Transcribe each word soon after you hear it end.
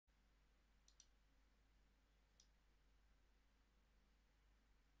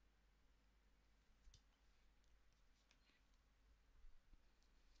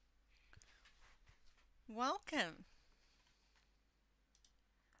Welcome.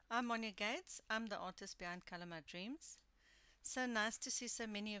 I'm Monia Gates. I'm the artist behind Color My Dreams. So nice to see so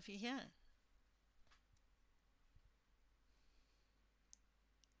many of you here.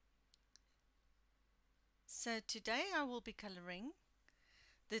 So today I will be coloring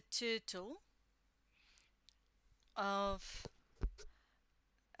the turtle of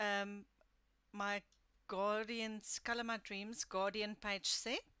my Guardians Color My Dreams Guardian page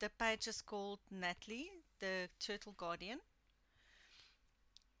set. The page is called Natalie, the Turtle Guardian.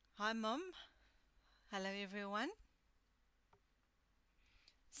 Hi Mom. Hello everyone.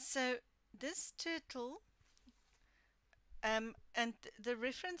 So this turtle and the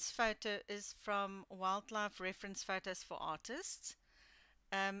reference photo is from Wildlife Reference Photos for Artists.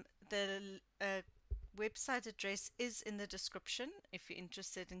 The website address is in the description if you're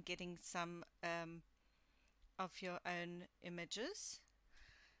interested in getting some of your own images.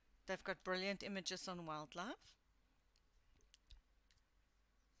 They've got brilliant images on wildlife.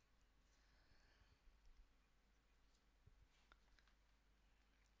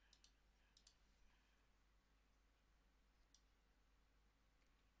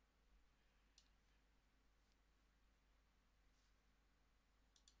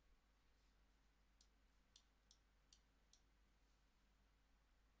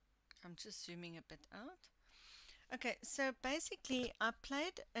 I'm just zooming a bit out. Okay, so basically I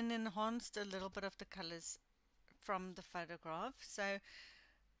played and enhanced a little bit of the colors from the photograph. So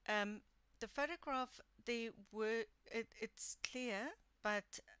the photograph, it's clear,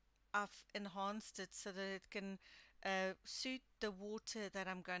 but I've enhanced it so that it can suit the water that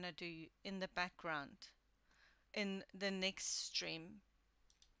I'm going to do in the background in the next stream.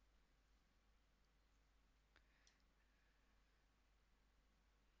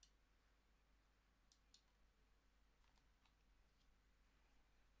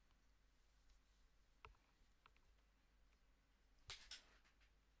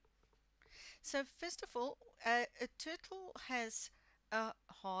 So first of all, a turtle has a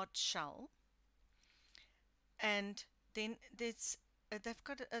hard shell, and then they've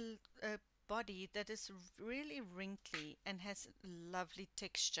got a body that is really wrinkly and has lovely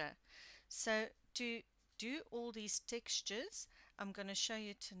texture. So to do all these textures, I'm going to show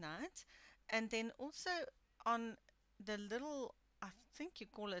you tonight. And then also on the little, I think you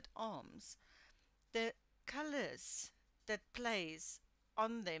call it arms, the colors that plays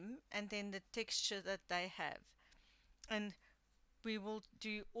on them, and then the texture that they have. And we will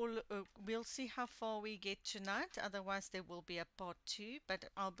do we'll see how far we get tonight, otherwise there will be a part 2, but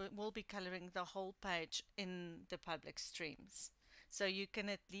we'll be coloring the whole page in the public streams, so you can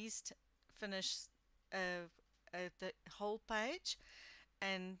at least finish the whole page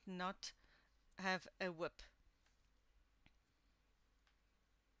and not have a whip.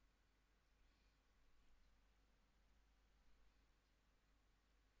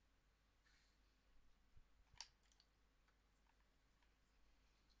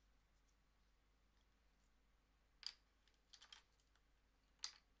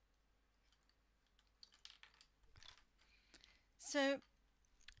 So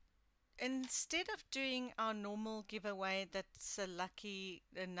instead of doing our normal giveaway, that's a lucky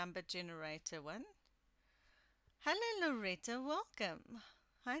number generator one. Hello Loretta, welcome.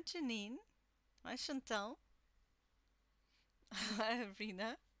 Hi Janine. Hi Chantal. Hi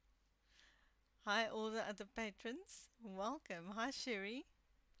Rena. Hi all the other patrons. Welcome. Hi Sherry.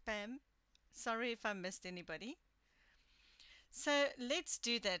 Pam. Sorry if I missed anybody. So let's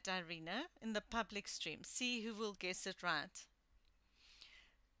do that, Irina, in the public stream. See who will guess it right.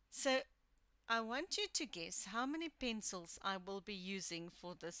 So I want you to guess how many pencils I will be using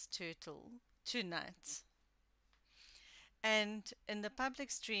for this turtle tonight. And in the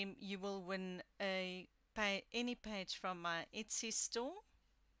public stream, you will win any page from my Etsy store.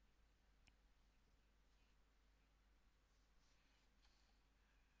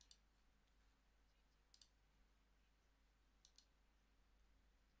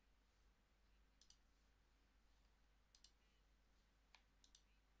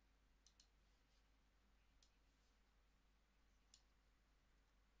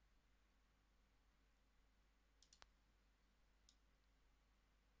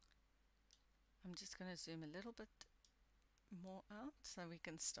 I'm just going to zoom a little bit more out so we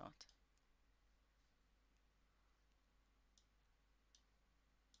can start.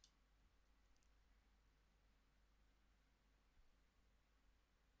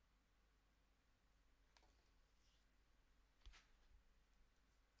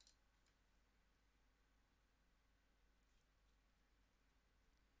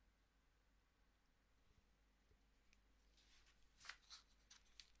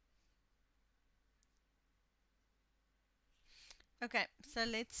 Okay, so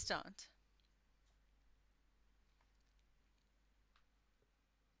let's start.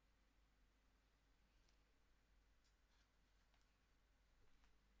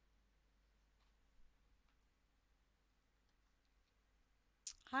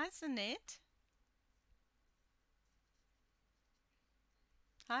 Hi, Zanette.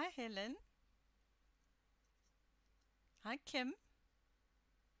 Hi, Helen. Hi, Kim.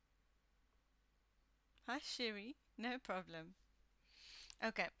 Hi, Sherry. No problem.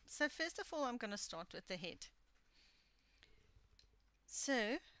 Okay, so first of all, I'm going to start with the head.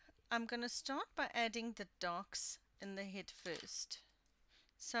 So, I'm going to start by adding the darks in the head first.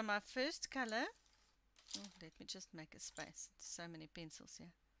 So, my first color, oh, let me just make a space. So many pencils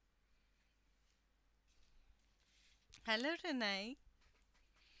here. Hello, Renee.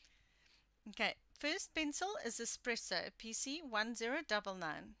 Okay, first pencil is Espresso PC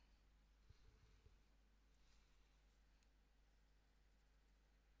 1099.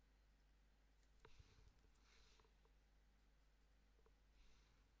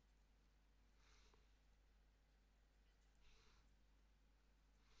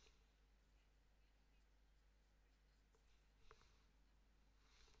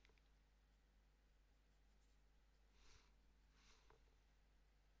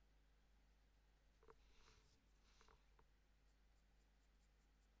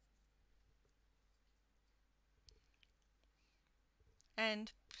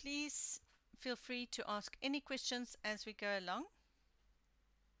 And please feel free to ask any questions as we go along,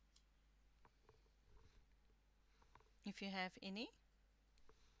 if you have any.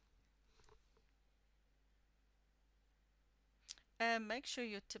 Make sure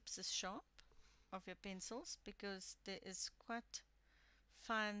your tips is sharp of your pencils because there is quite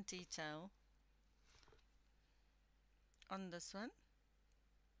fine detail on this one.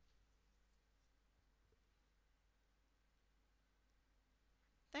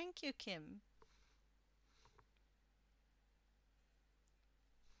 Thank you, Kim.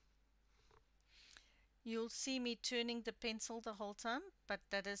 You'll see me turning the pencil the whole time, but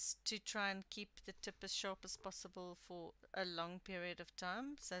that is to try and keep the tip as sharp as possible for a long period of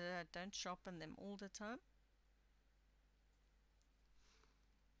time so that I don't sharpen them all the time.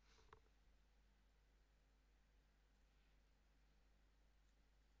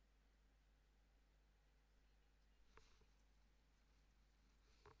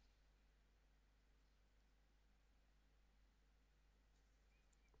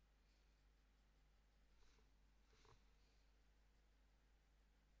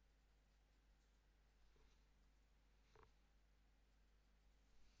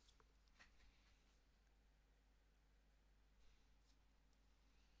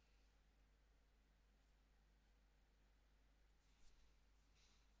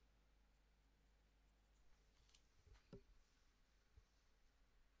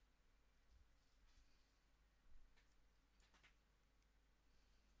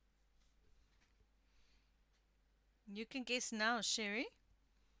 You can guess now, Sherry.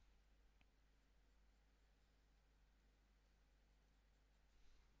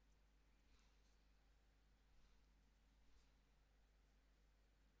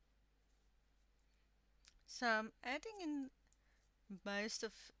 So I'm adding in most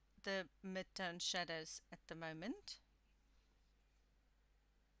of the mid-tone shadows at the moment.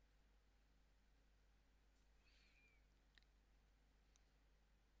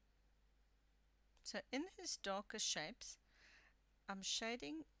 So in his darker shapes, I'm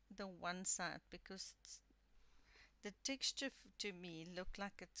shading the one side because the texture to me look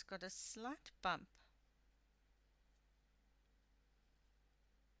like it's got a slight bump.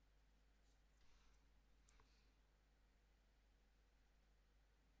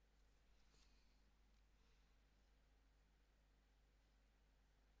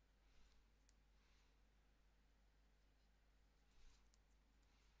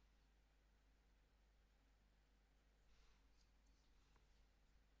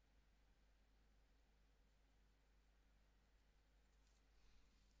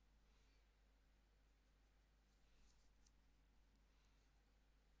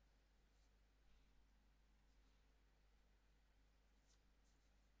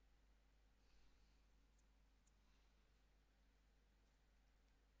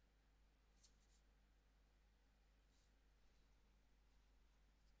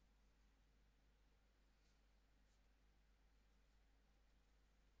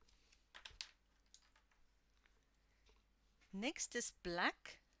 Next is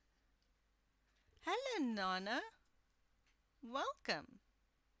black. Hello, Nana. Welcome.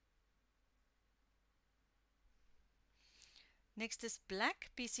 Next is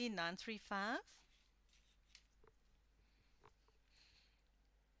black PC 935.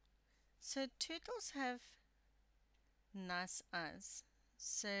 So turtles have nice eyes.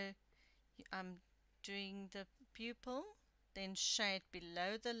 So I'm doing the pupil, then shade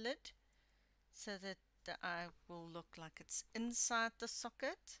below the lid so that the eye will look like it's inside the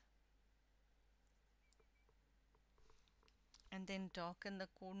socket. And then darken the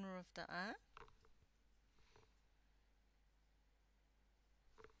corner of the eye.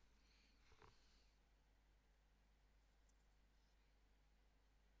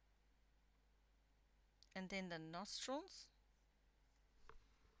 And then the nostrils,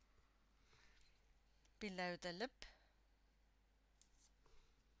 below the lip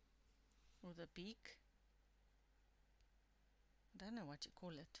or the beak. I don't know what you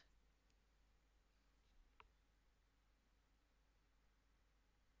call it.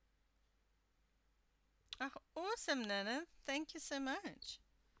 Oh, awesome, Nana. Thank you so much.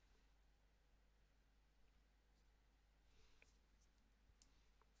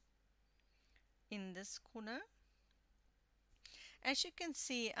 In this corner, as you can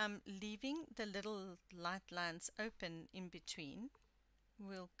see, I'm leaving the little light lines open in between.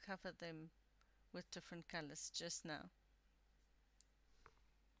 We'll cover them with different colors just now.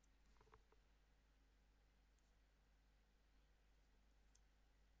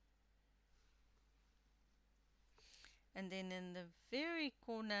 And then in the very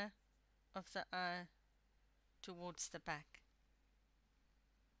corner of the eye towards the back.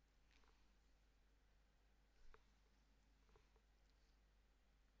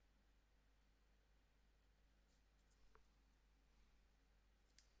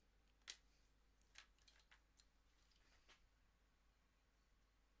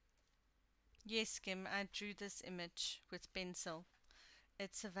 Yes, Kim, I drew this image with pencil.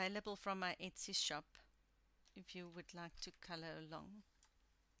 It's available from my Etsy shop if you would like to color along.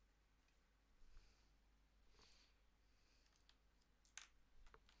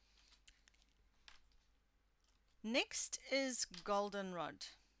 Next is goldenrod.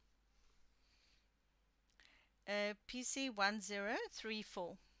 PC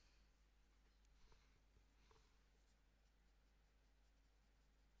 1034.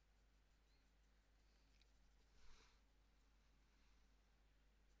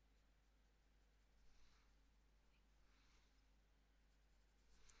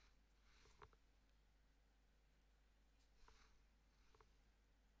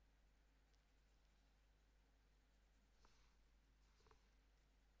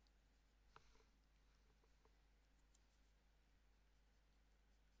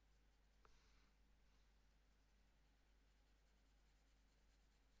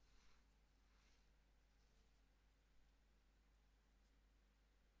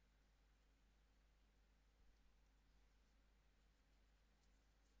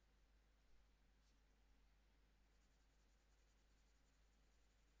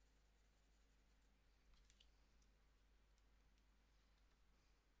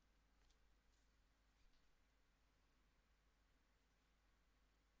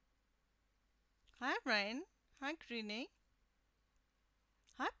 Hi, Rain. Hi, Greenie.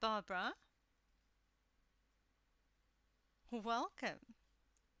 Hi, Barbara. Welcome.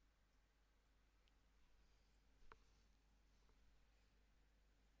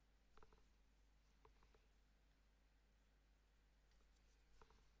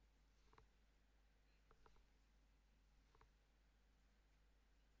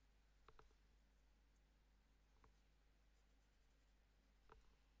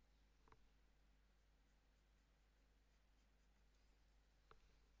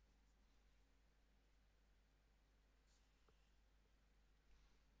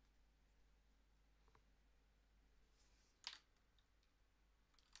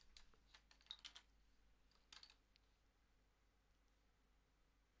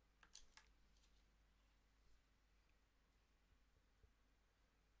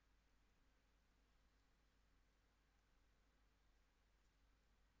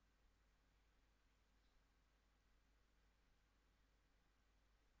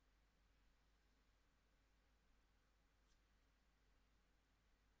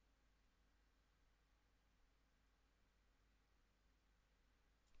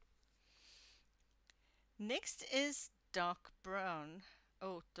 Next is dark brown.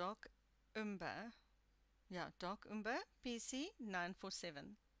 Oh, dark umber. Yeah, dark umber, PC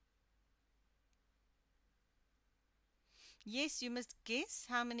 947. Yes, you must guess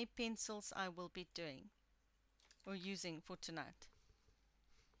how many pencils I will be doing or using for tonight.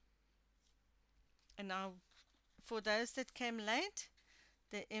 And now, for those that came late,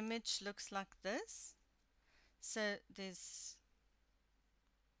 the image looks like this. So there's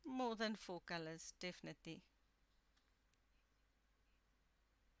more than 4 colors, definitely.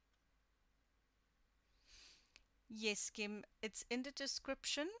 Yes, Kim, it's in the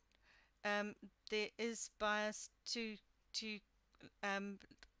description. Um, there is bias to um,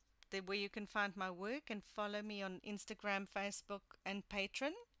 where you can find my work and follow me on Instagram, Facebook, and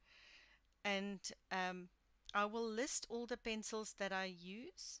Patreon. And I will list all the pencils that I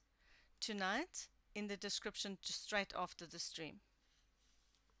use tonight in the description just straight after the stream.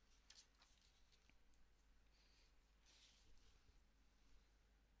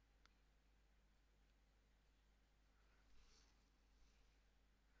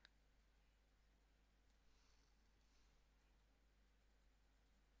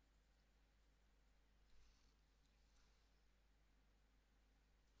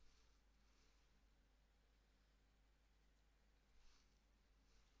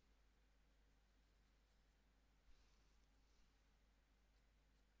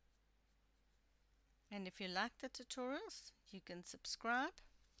 And if you like the tutorials, you can subscribe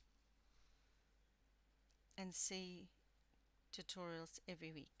and see tutorials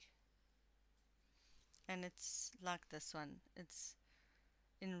every week. And it's like this one, it's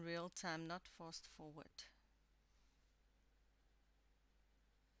in real time, not fast forward.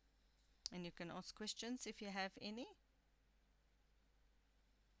 And you can ask questions if you have any.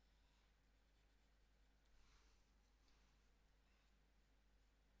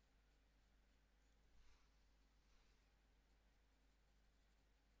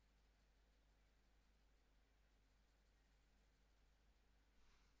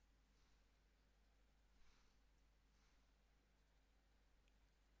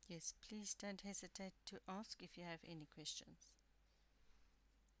 Yes, please don't hesitate to ask if you have any questions.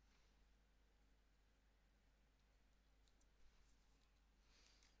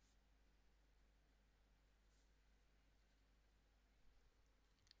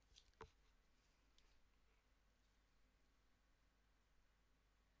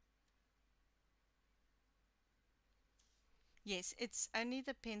 Yes, it's only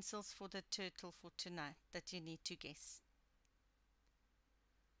the pencils for the turtle for tonight that you need to guess.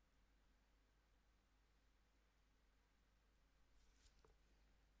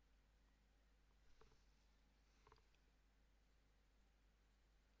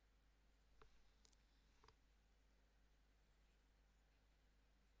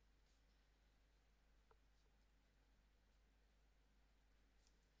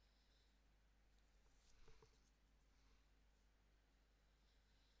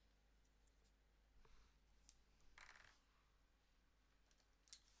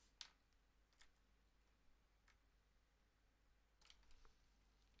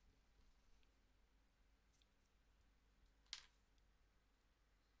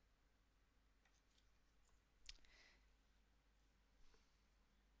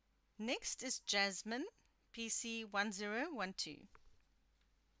 Next is Jasmine, PC1012.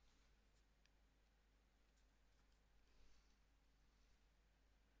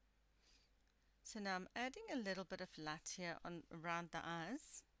 So now I'm adding a little bit of light here on around the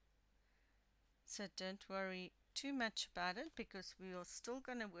eyes. So don't worry too much about it because we are still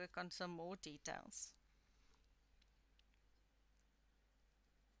going to work on some more details.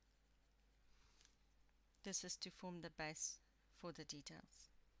 This is to form the base for the details.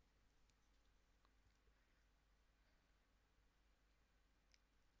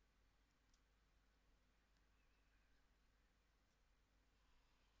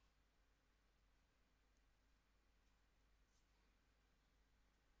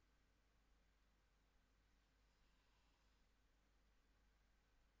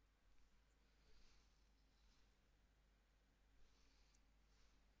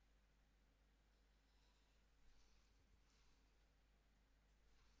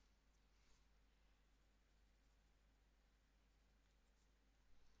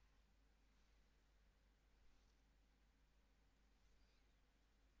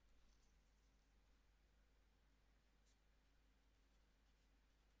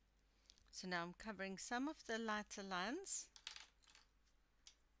 So now I'm covering some of the lighter lines.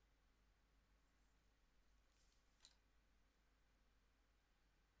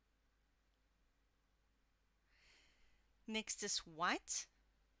 Next is white.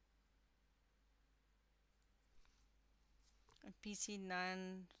 A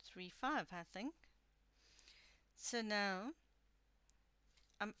PC935, I think. So now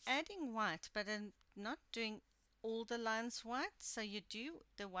I'm adding white, but I'm not doing all the lines white. So you do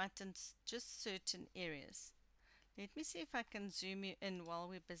the white in just certain areas. Let me see if I can zoom you in while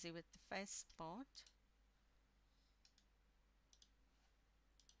we're busy with the face part.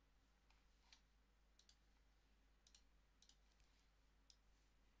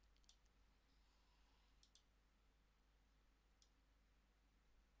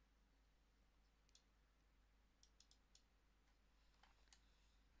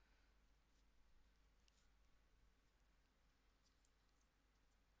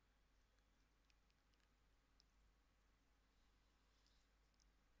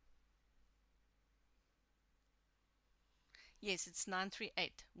 Yes, it's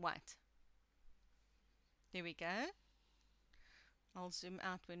 938 white. There we go. I'll zoom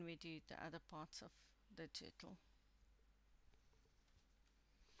out when we do the other parts of the turtle.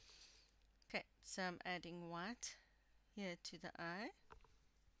 Okay, so I'm adding white here to the eye,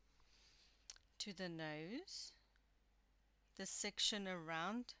 to the nose, the section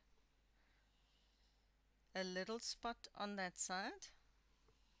around, a little spot on that side,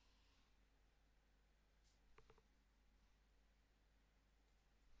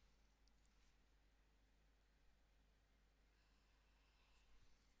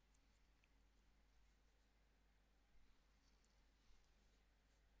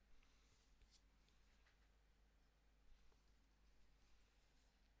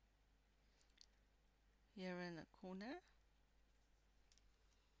 here in the corner.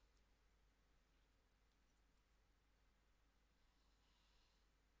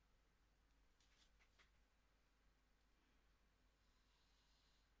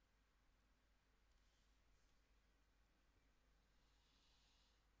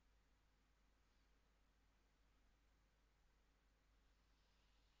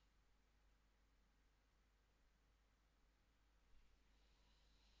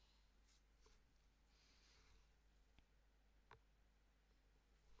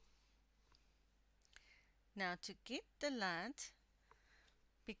 Now to get the light,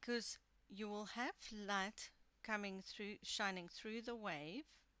 because you will have light coming through, shining through the wave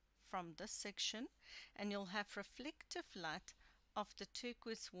from this section, and you'll have reflective light of the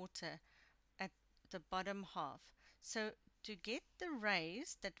turquoise water at the bottom half. So to get the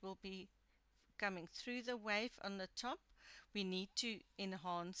rays that will be coming through the wave on the top, we need to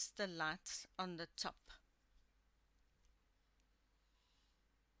enhance the lights on the top.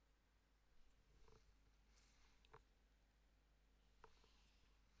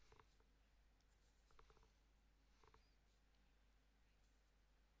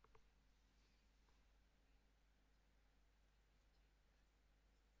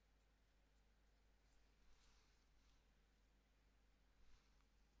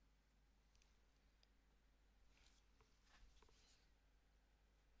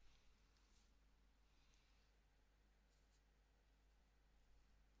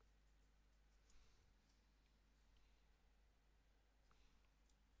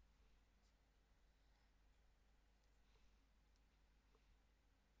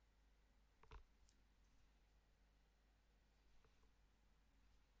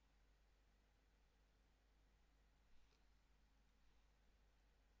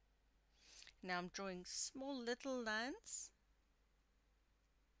 Now I'm drawing small little lines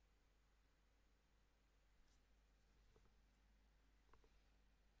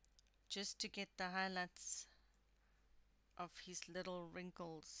just to get the highlights of his little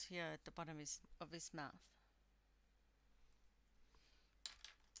wrinkles here at the bottom of his mouth.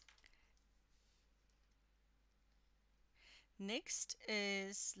 Next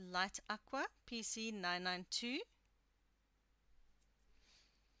is Light Aqua PC 992.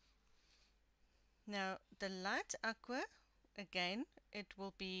 Now the Light Aqua, again, it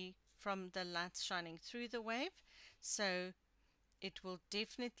will be from the light shining through the wave, so it will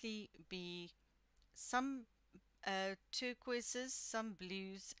definitely be some turquoises, some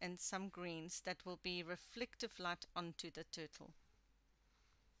blues and some greens that will be reflective light onto the turtle.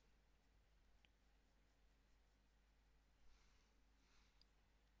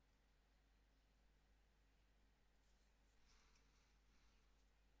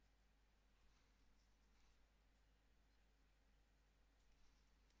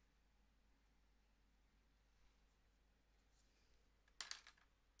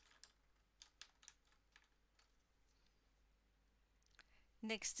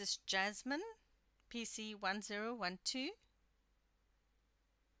 Next is Jasmine, PC 1012.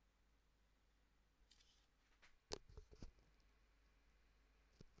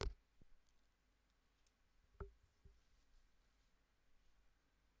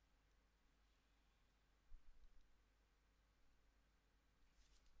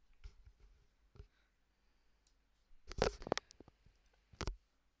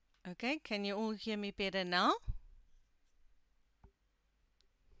 Okay, can you all hear me better now?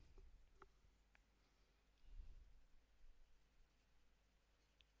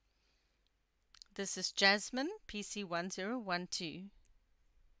 This is Jasmine, PC 1012.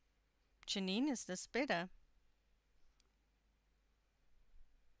 Janine, is this better?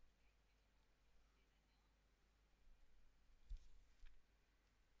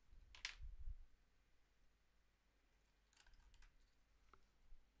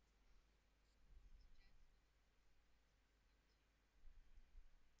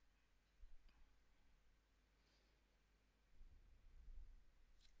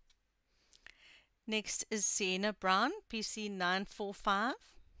 Next is Sienna Brown, PC945.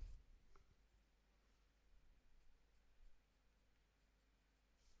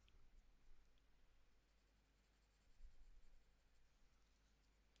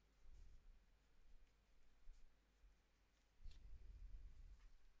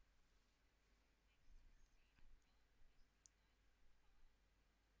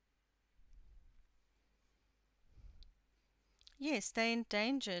 Yes, they're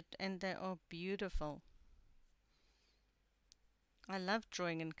endangered and they are beautiful. I love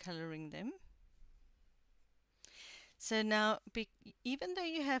drawing and coloring them. So now, even though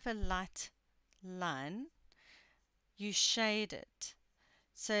you have a light line, you shade it.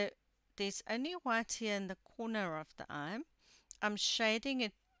 So there's only white here in the corner of the eye. I'm shading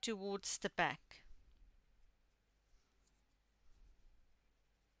it towards the back.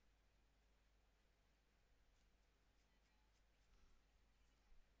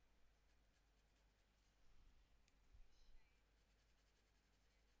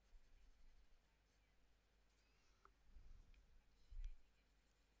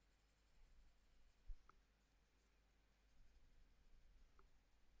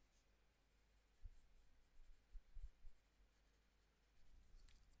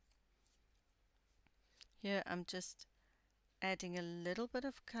 Here I'm just adding a little bit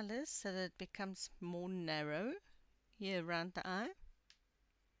of color so that it becomes more narrow here around the eye.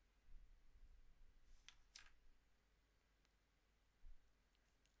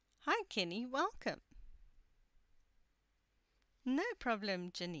 Hi Kenny, welcome. No problem,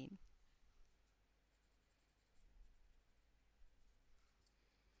 Janine.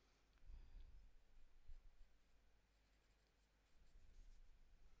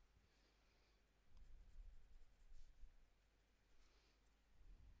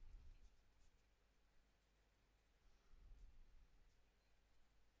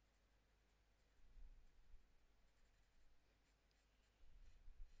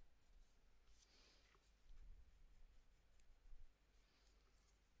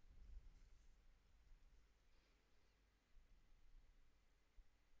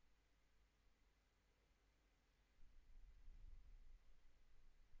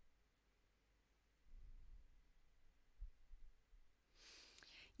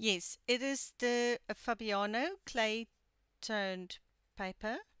 Yes, it is the Fabiano Clay toned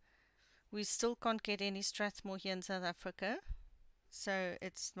paper. We still can't get any Strathmore here in South Africa, so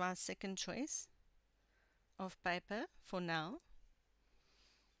it's my second choice of paper for now.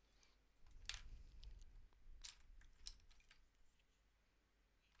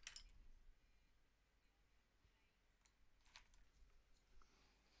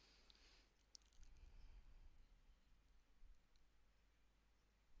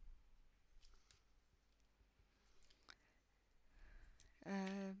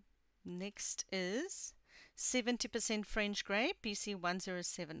 Next is 70% French Grey,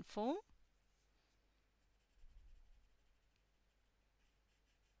 PC1074.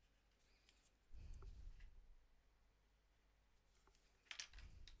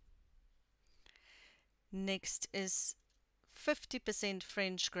 Next is 50%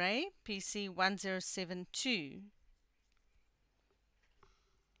 French Grey, PC1072.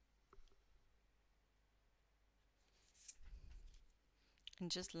 And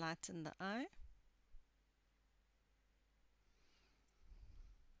just lighten the eye.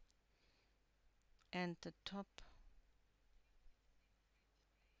 And the top.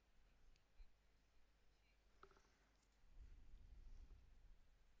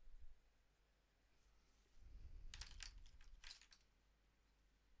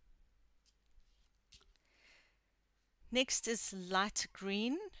 Next is light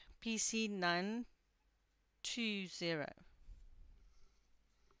green, PC920.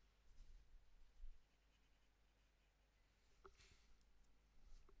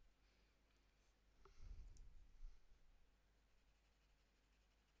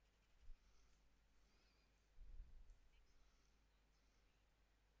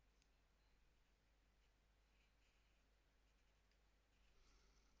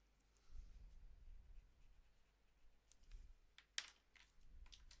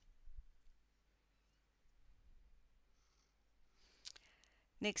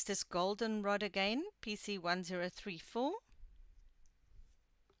 Next is goldenrod again, PC1034.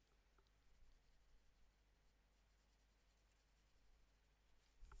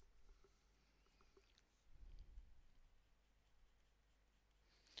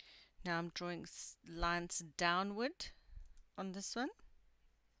 Now I'm drawing lines downward on this one.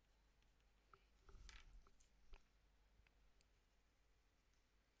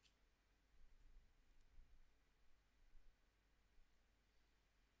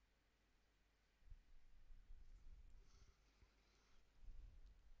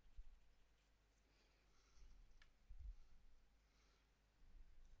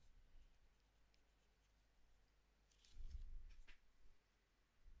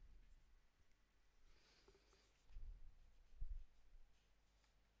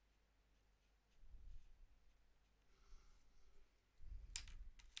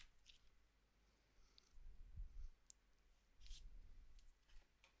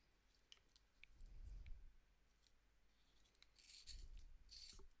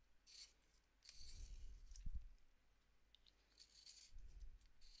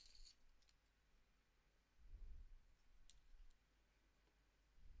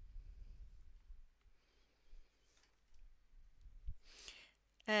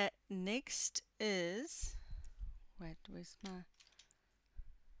 Next is, wait, where's my,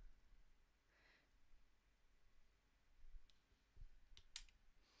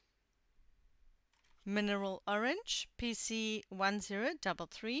 Mineral Orange,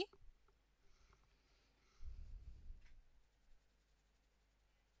 PC1033.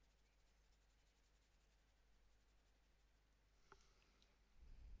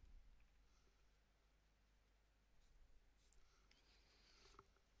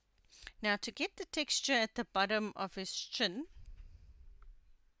 Now to get the texture at the bottom of his chin,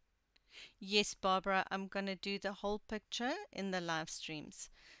 yes, Barbara, I'm going to do the whole picture in the live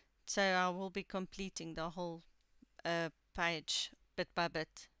streams. So I will be completing the whole page bit by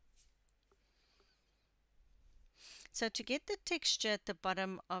bit. So to get the texture at the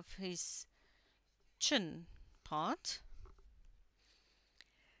bottom of his chin part,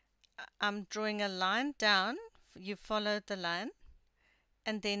 I'm drawing a line down. You follow the line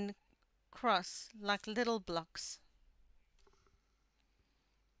and then cross like little blocks.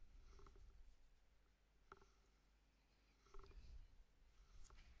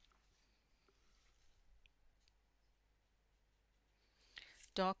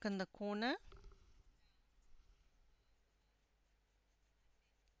 Darken the corner.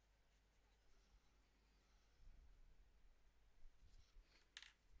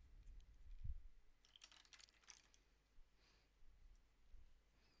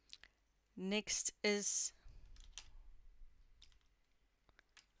 Next is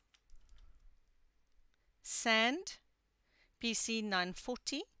Sand, PC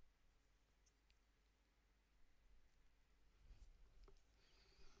 940.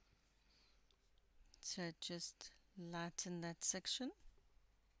 So just lighten that section.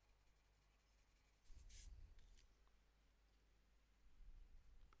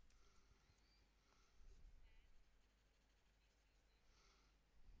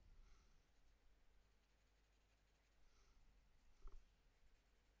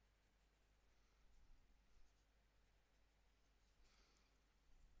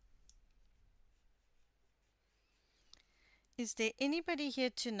 Is there anybody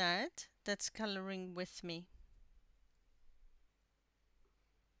here tonight that's coloring with me?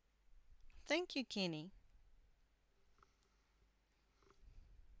 Thank you, Kenny.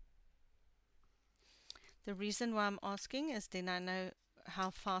 The reason why I'm asking is then I know how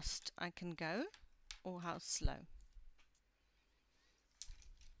fast I can go or how slow.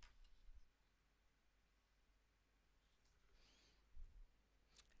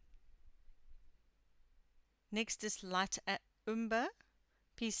 Next is Light Umber,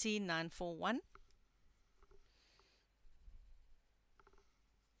 PC 941.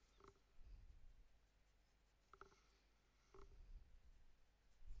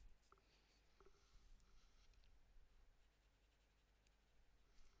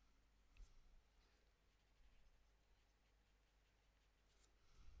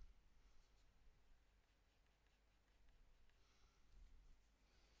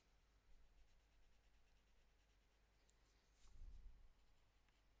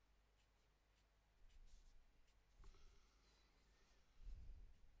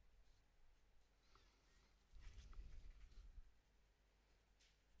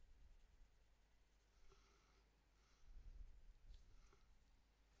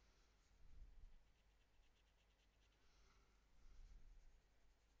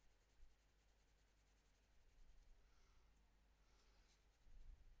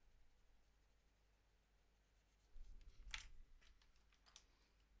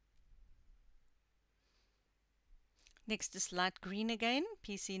 Next is Light Green again,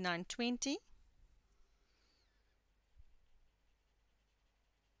 PC 920.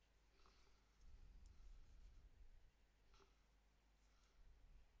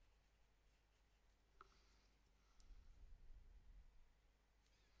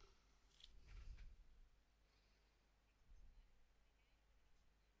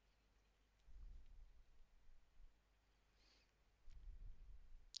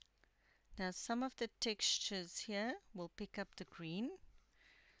 Now some of the textures here will pick up the green,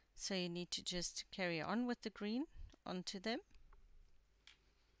 so you need to just carry on with the green onto them.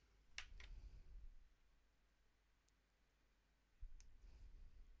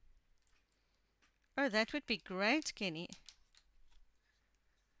 Oh, that would be great, Kenny.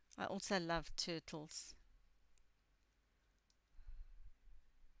 I also love turtles.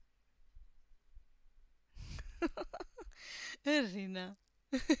 Rina.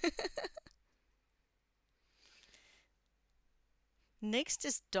 Next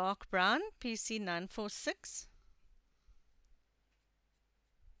is Dark Brown, PC 946.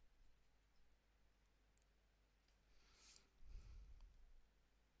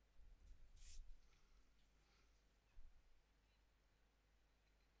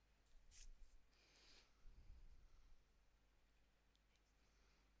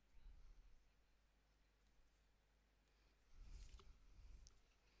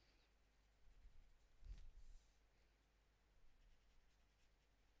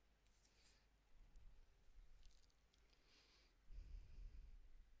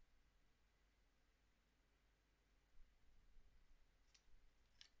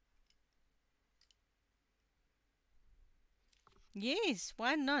 Yes,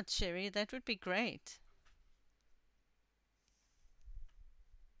 why not, Sherry? That would be great.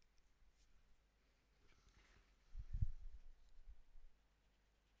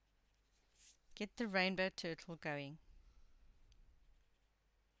 Get the rainbow turtle going.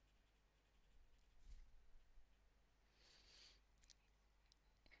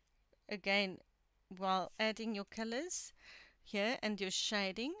 Again, while adding your colors here and your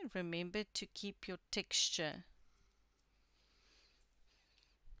shading, remember to keep your texture.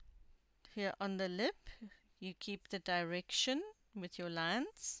 Here on the lip, you keep the direction with your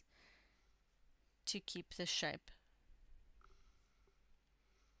lines to keep the shape.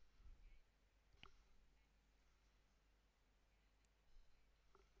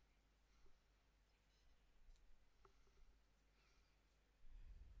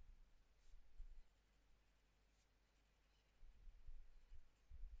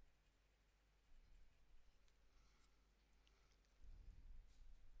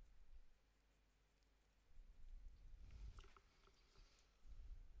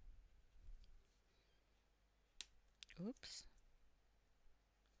 Oops.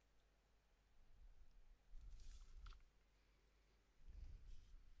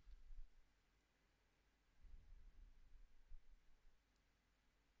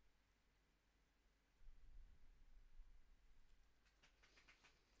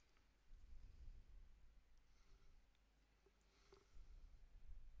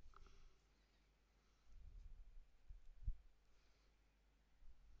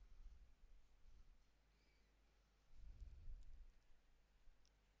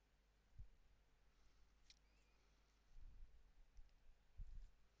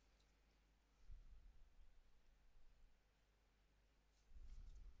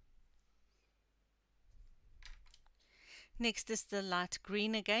 Next is the light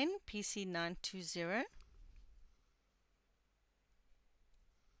green again, PC920.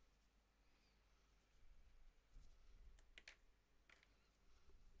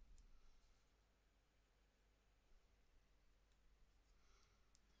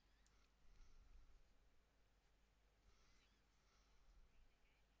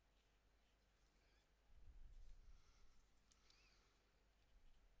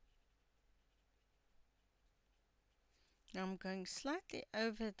 Now I'm going slightly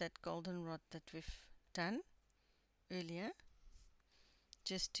over that goldenrod that we've done earlier,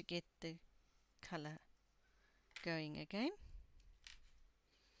 just to get the color going again.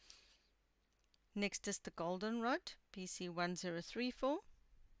 Next is the goldenrod, PC1034.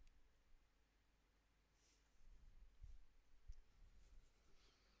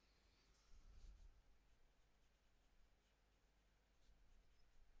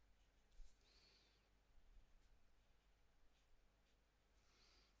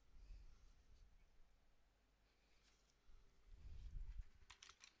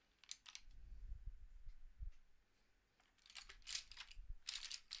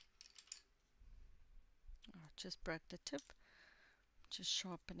 Just broke the tip, just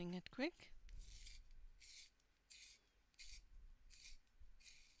sharpening it quick.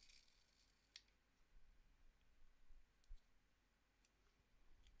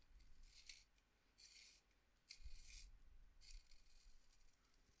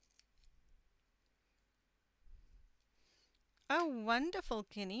 Oh, wonderful,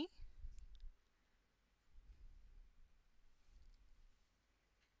 Kenny.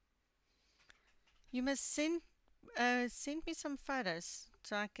 You must send me some photos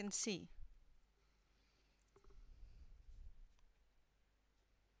so I can see.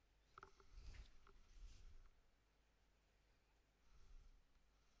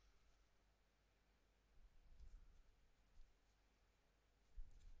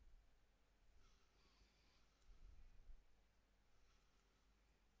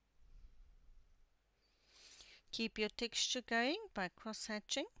 Keep your texture going by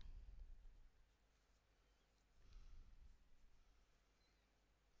cross-hatching.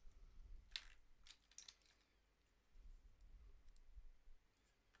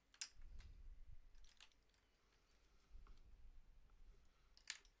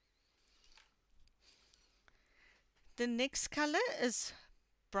 The next color is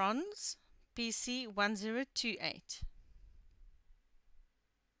bronze, PC1028.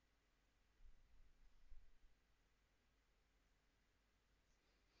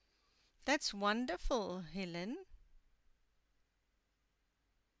 That's wonderful, Helen.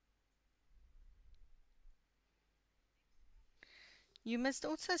 You must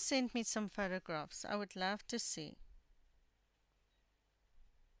also send me some photographs. I would love to see.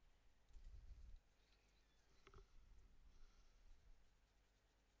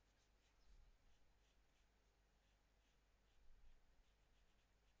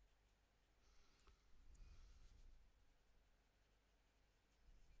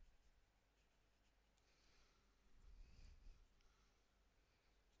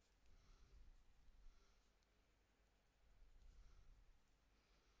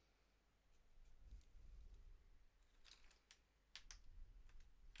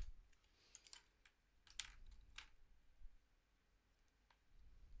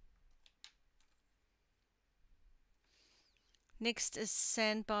 Next is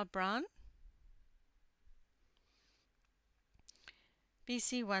Sandbar Brown,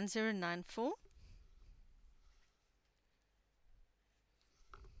 BC1094.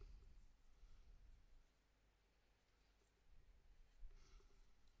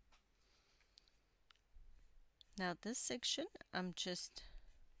 Now this section I'm just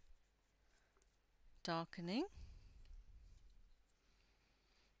darkening.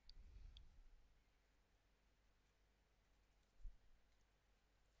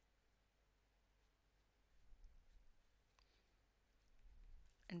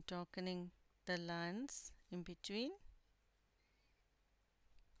 And darkening the lines in between.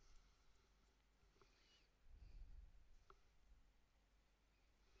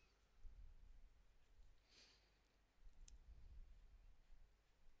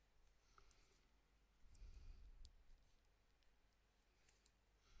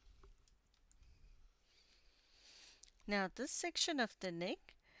 Now this section of the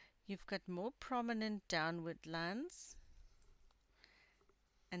neck, you've got more prominent downward lines,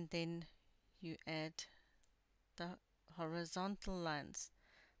 and then you add the horizontal lines,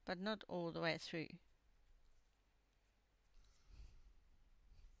 but not all the way through.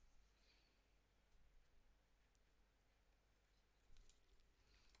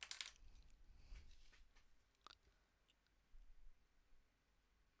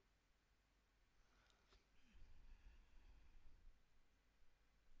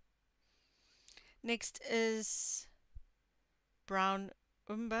 Next is Brown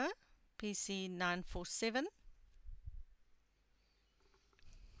Umber, PC 947.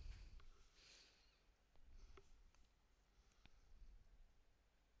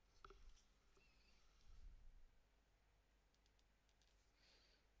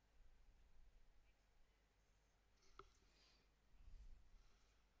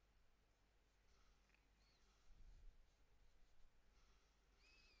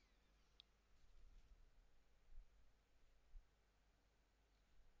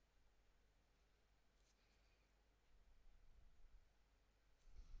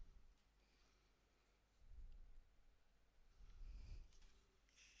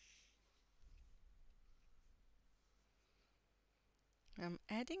 I'm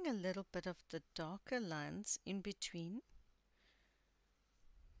adding a little bit of the darker lines in between.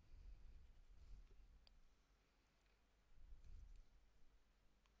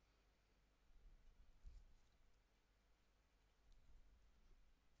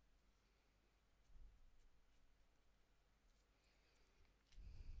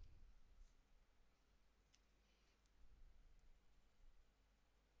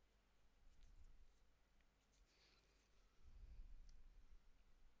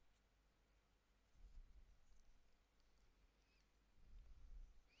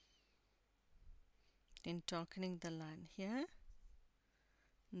 Then darkening the line here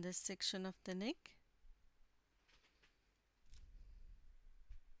in this section of the neck.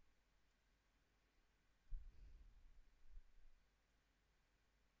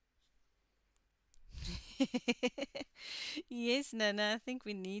 Yes, Nana, I think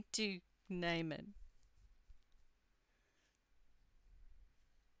we need to name it.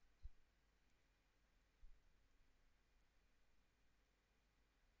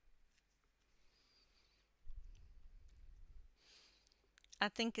 I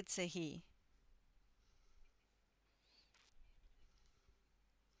think it's a he.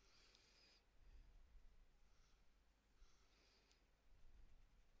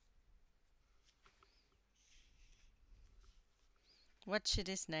 What should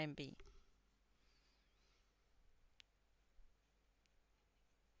his name be?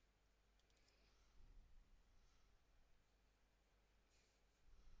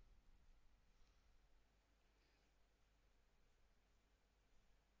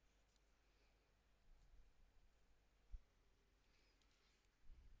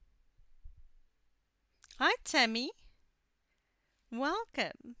 Hi, Tammy.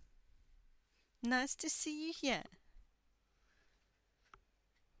 Welcome. Nice to see you here.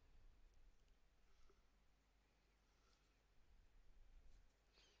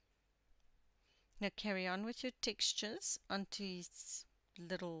 Now carry on with your textures onto his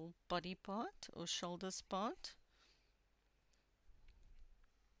little body part or shoulders part.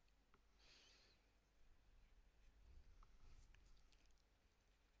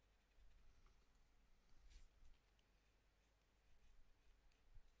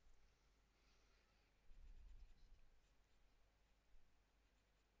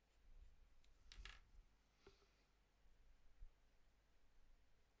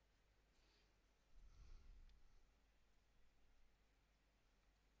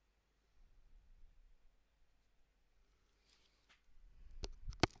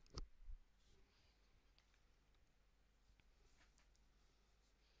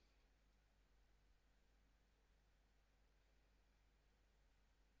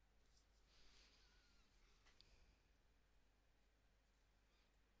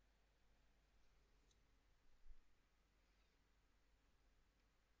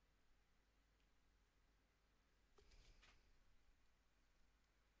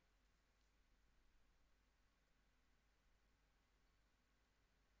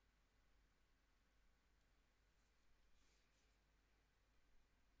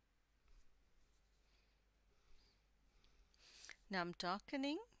 Now I'm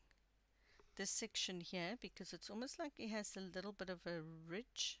darkening this section here because it's almost like it has a little bit of a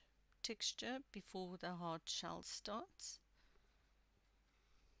rich texture before the hard shell starts.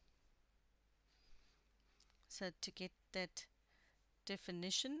 So to get that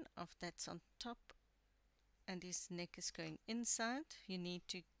definition of that's on top and his neck is going inside, you need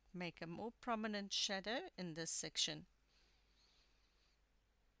to make a more prominent shadow in this section.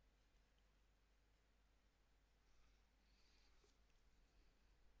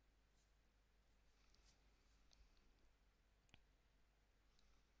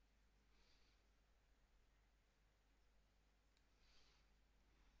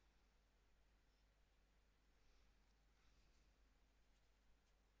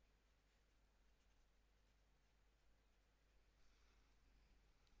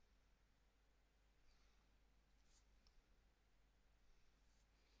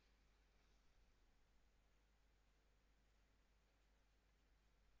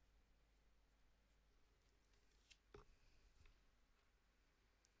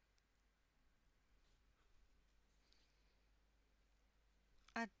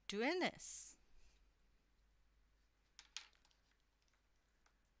 Adonis.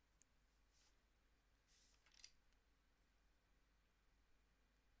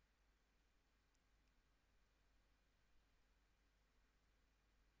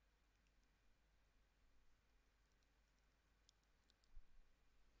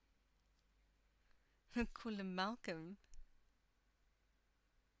 Call him Malcolm.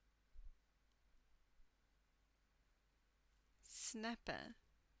 Snapper.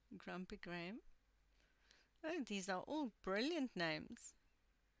 Grumpy Graham. Oh, these are all brilliant names.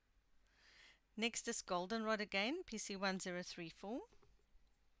 Next is Goldenrod again, PC1034.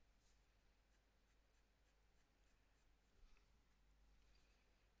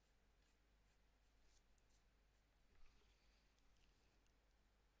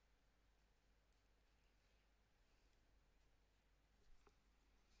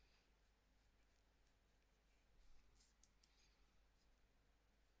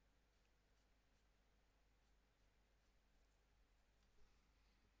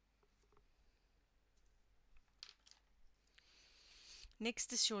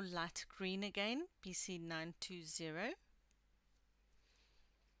 Next is your light green again, PC920.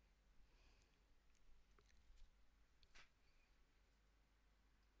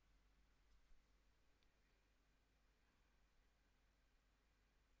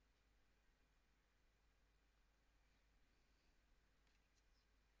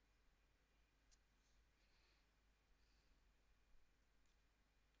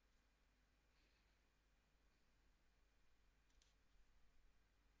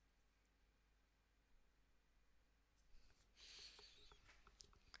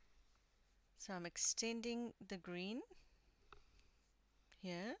 So I'm extending the green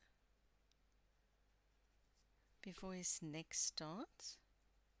here before his neck starts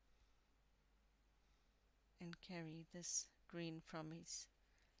and carry this green from his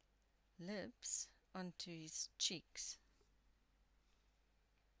lips onto his cheeks.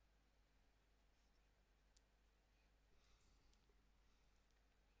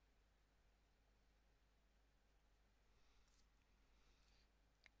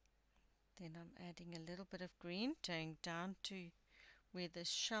 Then I'm adding a little bit of green, going down to where the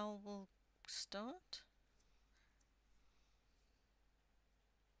shell will start.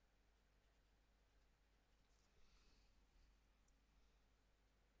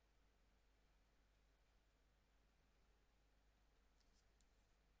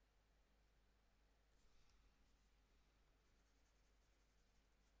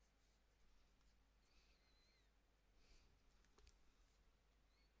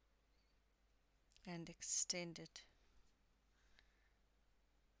 And extend it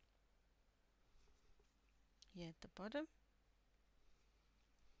here at the bottom.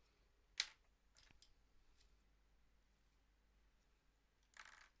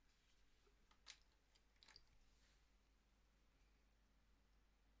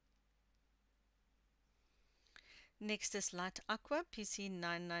 Next is Light Aqua,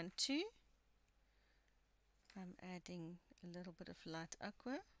 PC992. I'm adding a little bit of Light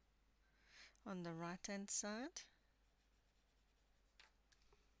Aqua on the right hand side.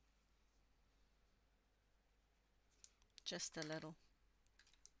 Just a little.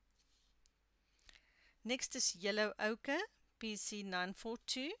 Next is Yellow Ochre,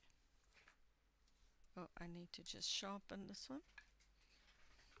 PC942. Oh, I need to just sharpen this one.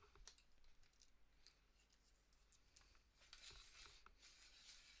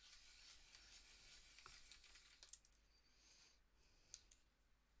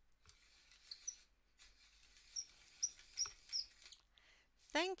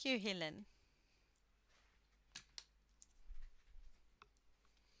 Thank you, Helen.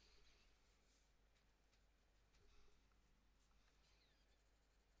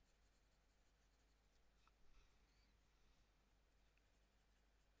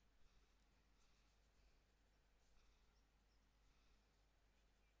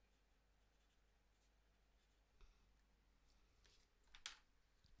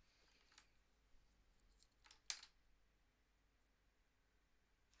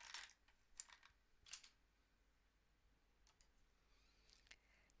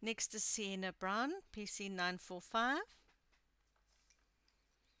 Next is Sienna Brown, PC 945.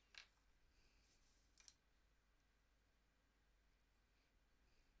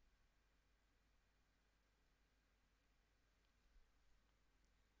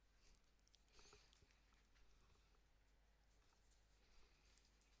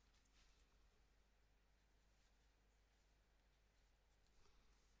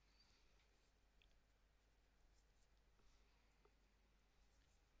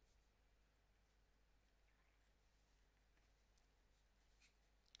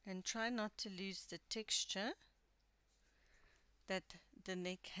 And try not to lose the texture that the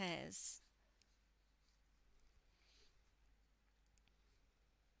neck has.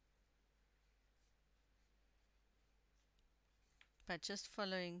 By just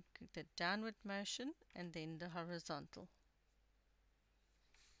following the downward motion and then the horizontal.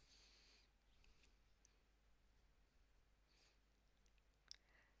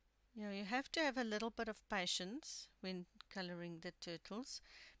 You have to have a little bit of patience when coloring the turtles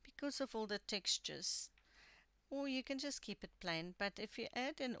because of all the textures. Or you can just keep it plain, but if you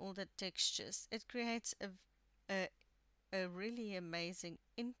add in all the textures, it creates a really amazing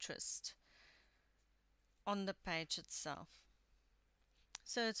interest on the page itself.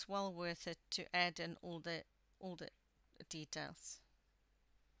 So it's well worth it to add in all the details.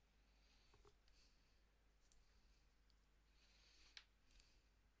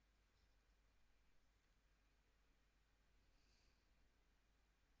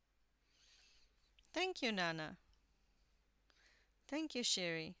 Thank you, Nana. Thank you,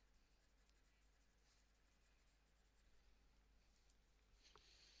 Sherry.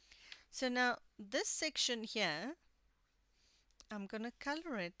 So now this section here, I'm going to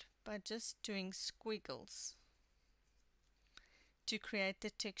color it by just doing squiggles to create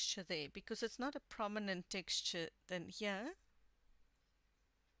the texture there, because it's not a prominent texture than here.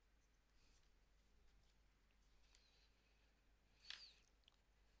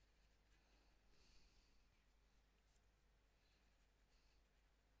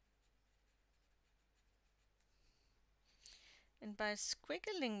 And by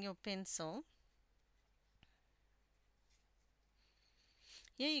squiggling your pencil,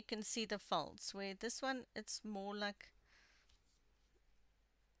 here you can see the folds, where this one it's more like,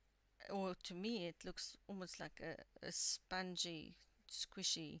 or to me it looks almost like a spongy,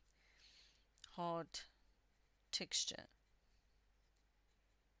 squishy, hard texture.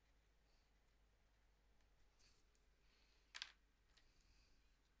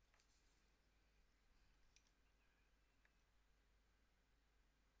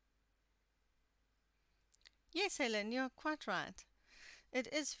 Yes, Helen, you're quite right. It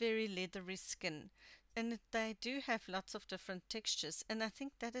is very leathery skin, and they do have lots of different textures, and I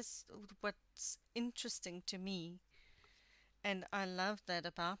think that is what's interesting to me, and I love that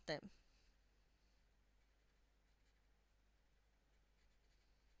about them.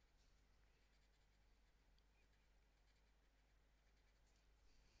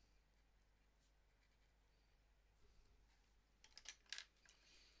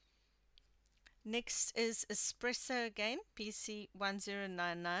 Next is Espresso again, PC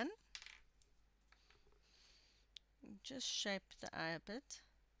 1099. Just shape the eye a bit.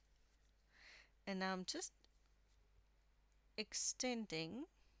 And now I'm just extending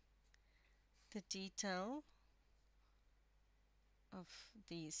the detail of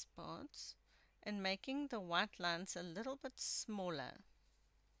these parts and making the white lines a little bit smaller.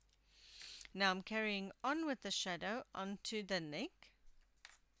 Now I'm carrying on with the shadow onto the neck.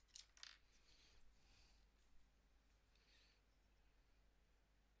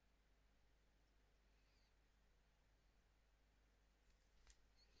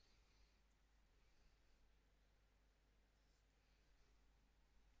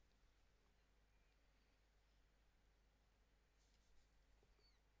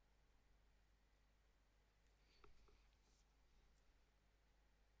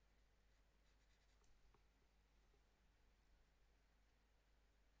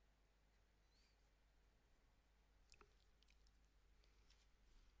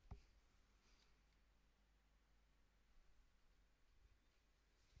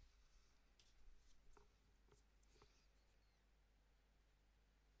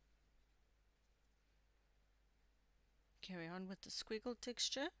 Carry on with the squiggle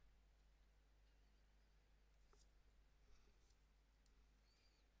texture.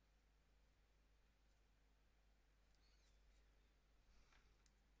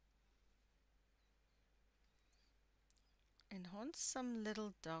 Enhance some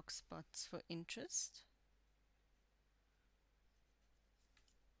little dark spots for interest.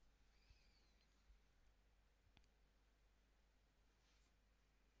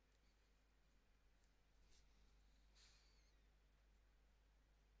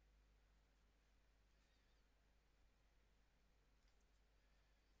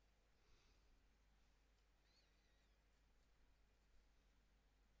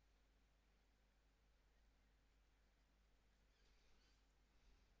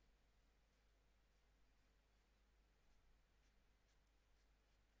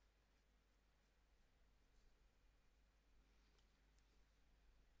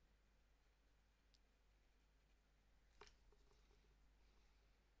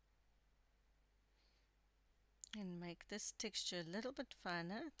 And make this texture a little bit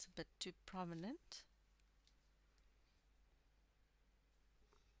finer, it's a bit too prominent.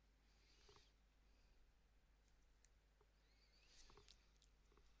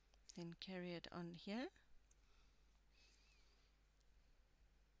 Then carry it on here.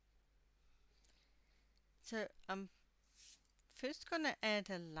 So I'm first going to add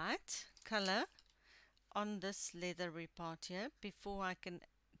a light color on this leathery part here before I can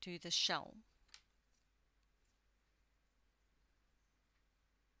do the shell.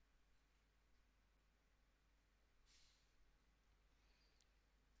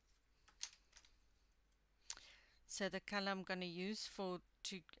 So the color I'm going to use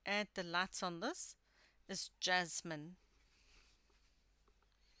to add the lights on this is Jasmine.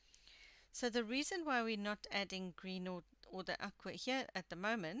 So the reason why we're not adding green or the aqua here at the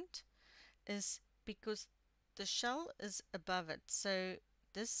moment is because the shell is above it. So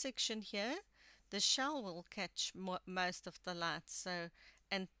this section here, the shell will catch most of the light. So,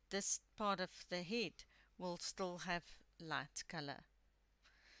 and this part of the head will still have light color.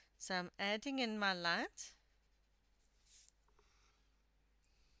 So I'm adding in my light.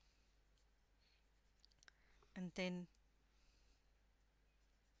 And then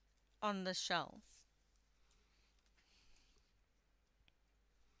on the shell.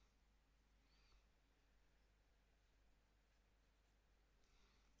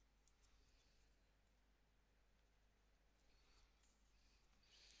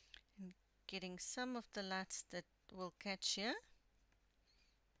 And getting some of the lights that will catch here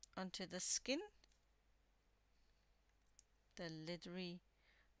onto the skin, the leathery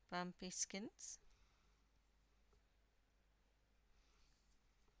bumpy skins.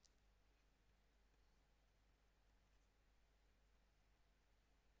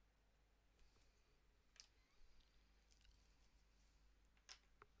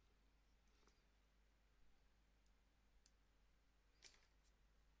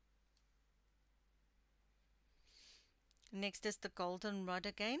 Next is the golden rod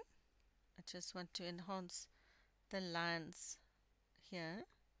again. I just want to enhance the lines here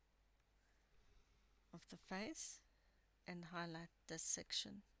of the face and highlight this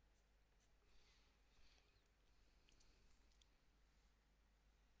section.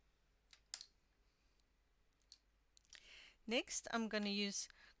 Next, I'm going to use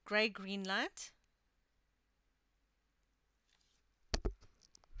grey-green light.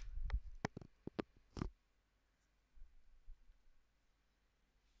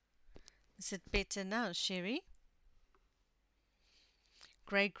 Is it better now, Sherry?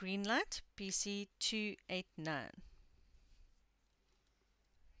 Grey-green light, PC 289.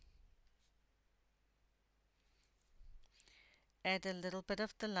 Add a little bit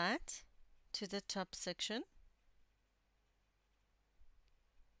of the light to the top section.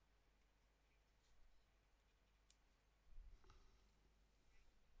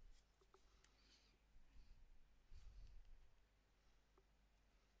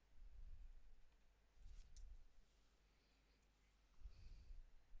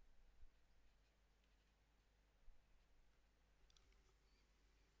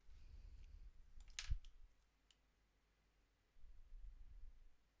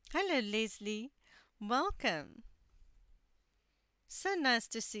 Hello, Leslie. Welcome. So nice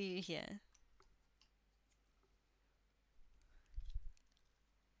to see you here.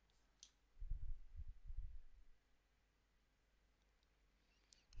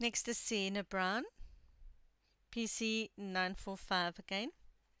 Next is Sienna Brown, PC 945 again.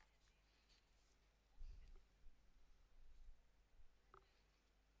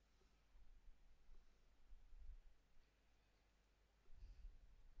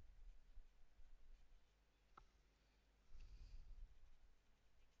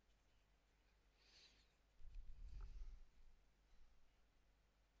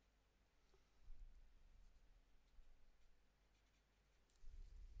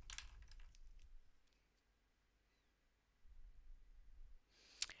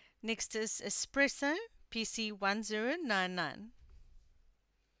 Next is Espresso PC1099.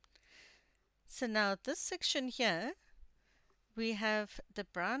 So now this section here, we have the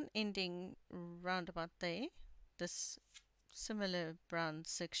brown ending round about there, this similar brown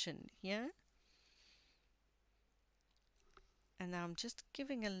section here. And now I'm just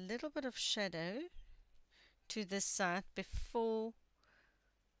giving a little bit of shadow to this side before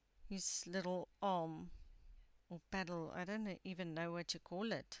his little arm or paddle, I don't even know what to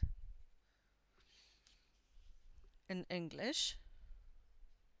call it in English.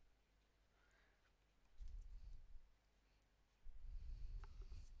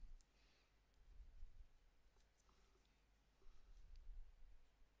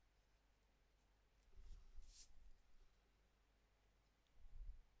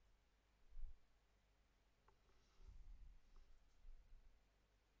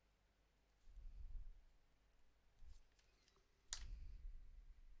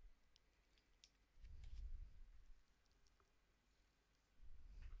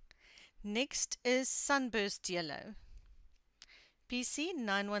 Next is Sunburst Yellow, PC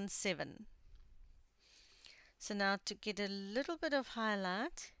 917. So now to get a little bit of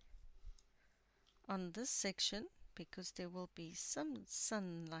highlight on this section, because there will be some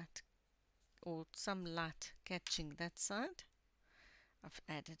sunlight or some light catching that side, I've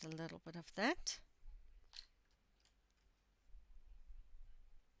added a little bit of that.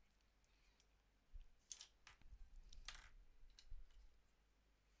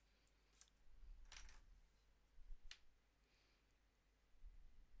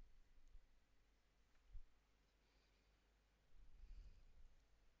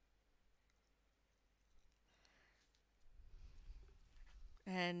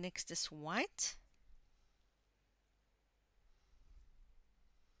 And next is white.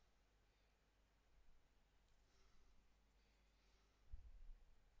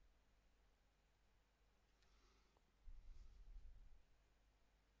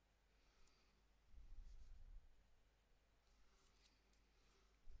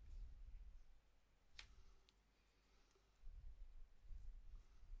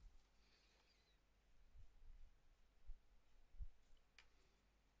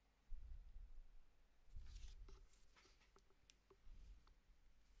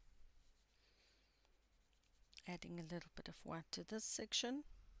 Adding a little bit of white to this section.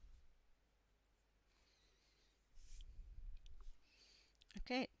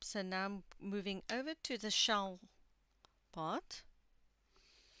 Okay, so now I'm moving over to the shell part.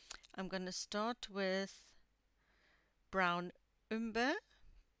 I'm going to start with Brown Umber,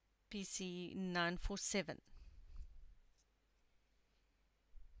 PC 947.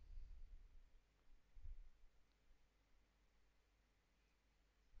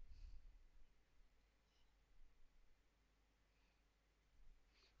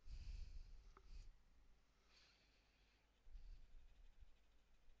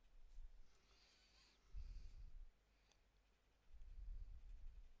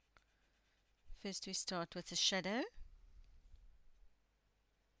 First we start with the shadow.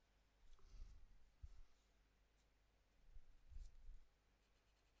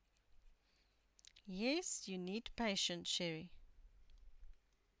 Yes, you need patience, Sherry.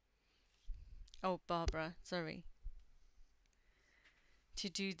 Oh, Barbara, sorry. To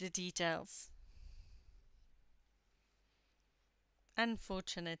do the details.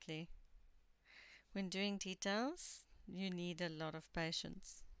 Unfortunately, when doing details, you need a lot of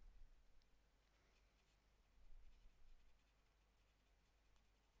patience.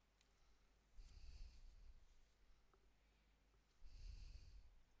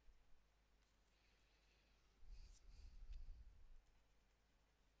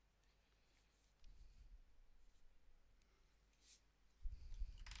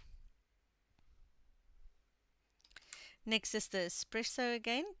 Next is the Espresso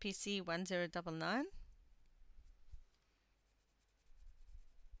again, PC 1099.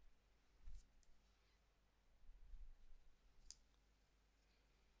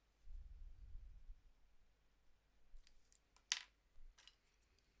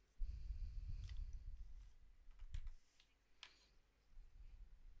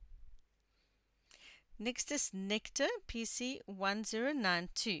 Next is Nectar, PC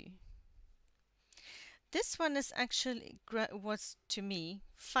 1092. This one is actually, was to me,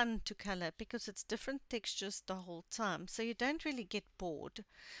 fun to color because it's different textures the whole time. So you don't really get bored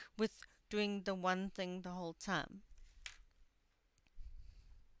with doing the one thing the whole time.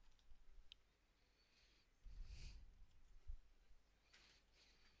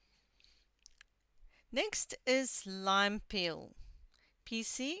 Next is Lime Peel,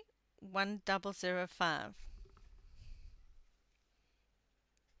 PC 1005.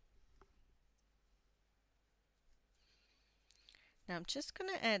 Now I'm just going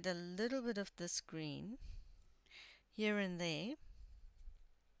to add a little bit of this green here and there.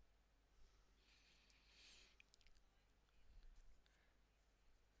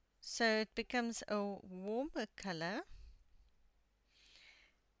 So it becomes a warmer color.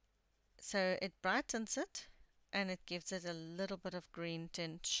 So it brightens it and it gives it a little bit of green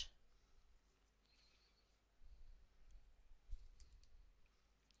tinge.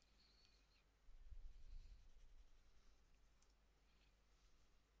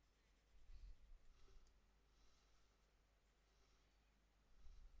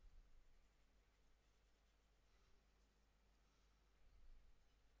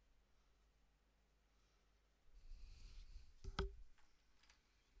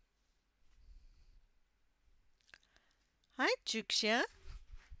 Hi Juxia,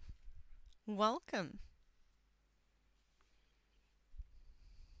 welcome.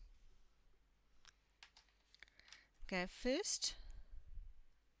 Okay, first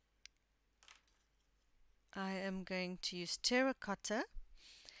I am going to use Terra Cotta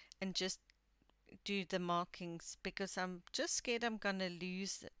and just do the markings because I'm just scared I'm gonna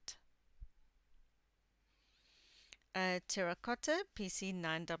lose it. Terra Cotta PC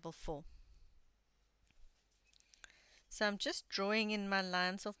 944. So I'm just drawing in my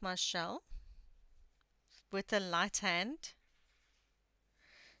lines of my shell with a light hand,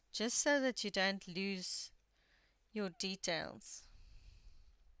 just so that you don't lose your details.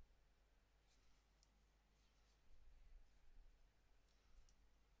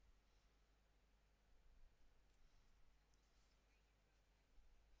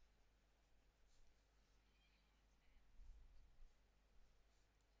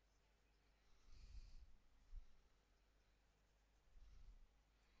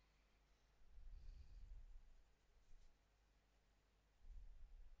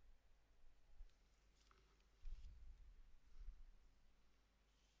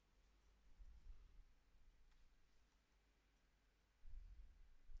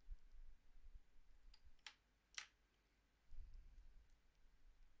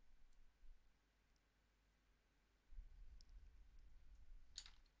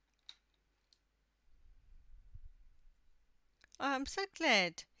 Oh, I'm so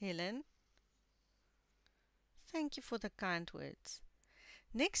glad, Helen. Thank you for the kind words.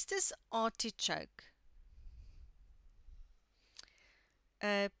 Next is Artichoke.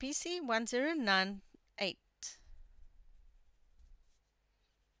 PC 1098.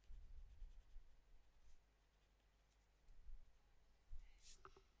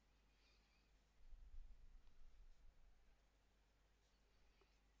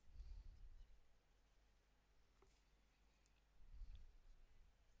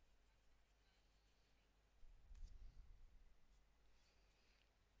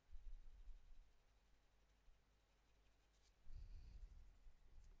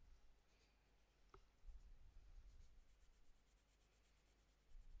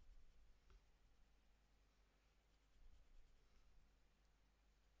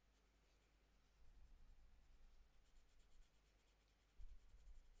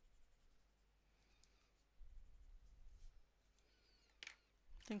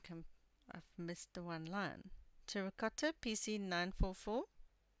 I think I've missed the one line. Terra Cotta PC 944.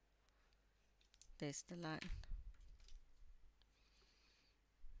 There's the line.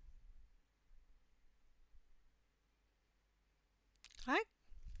 Hi,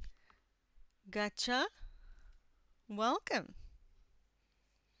 Gotcha. Welcome.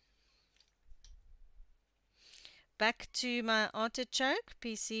 Back to my Artichoke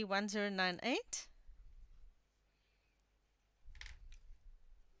PC 1098.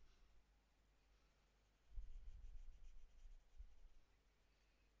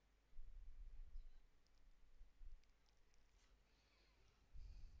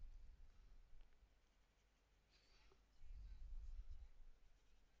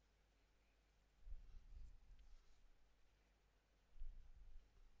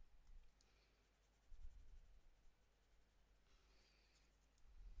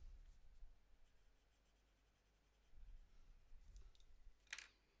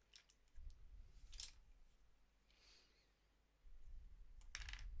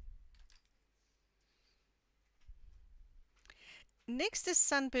 Next is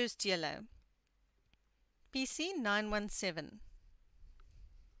Sunburst Yellow, PC 917.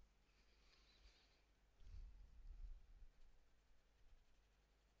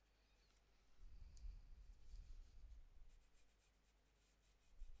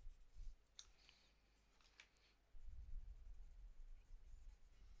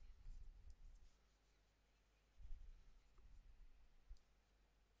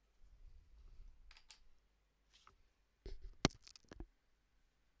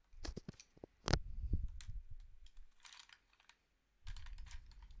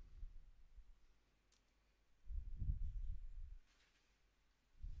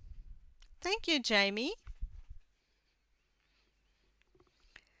 Thank you, Jamie.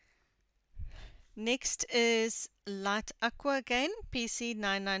 Next is Light Aqua again,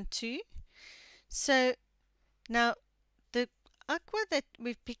 PC992. So now the aqua that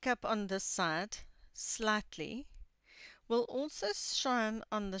we pick up on this side slightly will also shine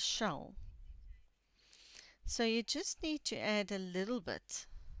on the shell. So you just need to add a little bit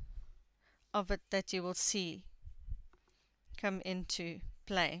of it that you will see come into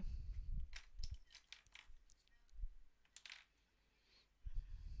play.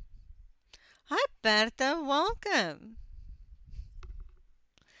 Hi Bertha, welcome.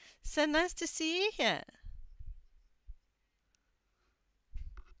 So nice to see you here.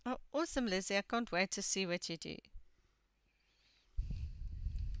 Oh, awesome, Lizzie. I can't wait to see what you do.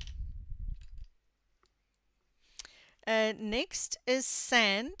 Next is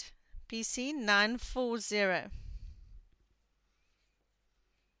Sand, PC 940.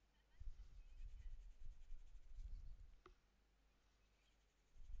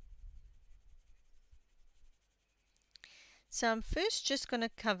 So I'm first just going to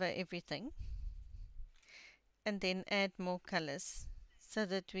cover everything and then add more colors so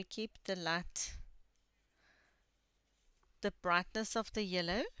that we keep the light, the brightness of the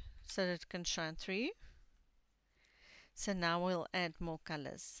yellow so that it can shine through. So now we'll add more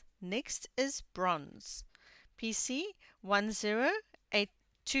colors. Next is Bronze, PC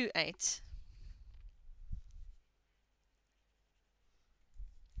 10828.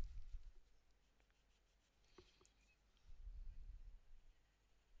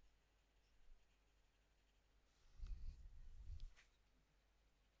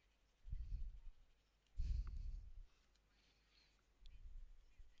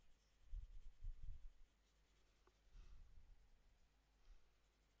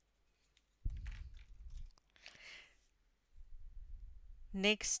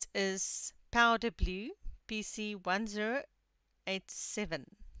 Next is Powder Blue, PC 1087.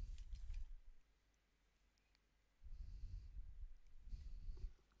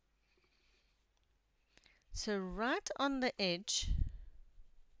 So right on the edge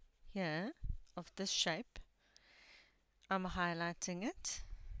here of this shape, I'm highlighting it.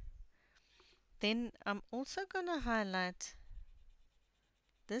 Then I'm also going to highlight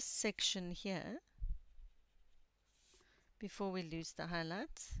this section here before we lose the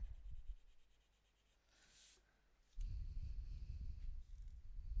highlights.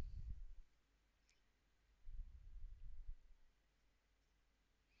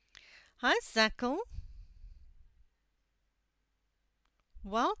 Hi Zackle,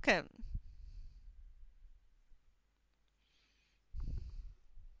 welcome.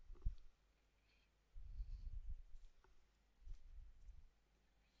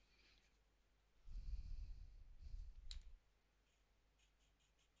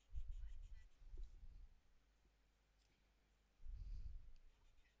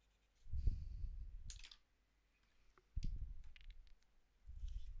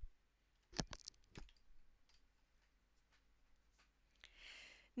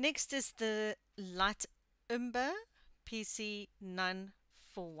 Next is the Light Umber, PC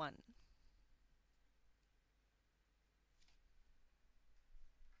 941.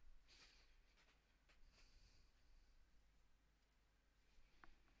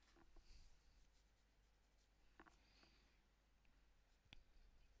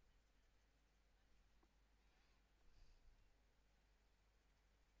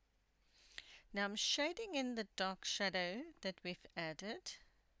 Now I'm shading in the dark shadow that we've added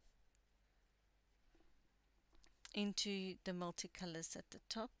into the multicolors at the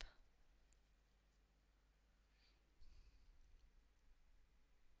top.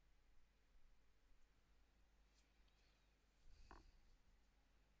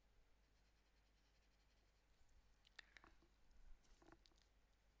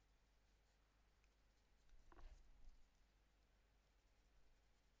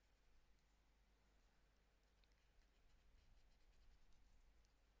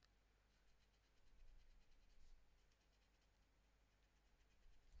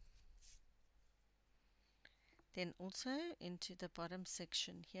 Then also into the bottom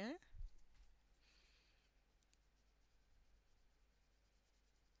section here.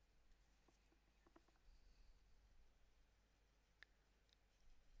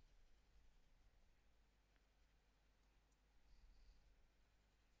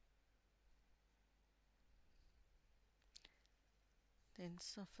 Then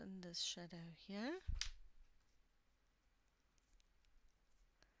soften this shadow here.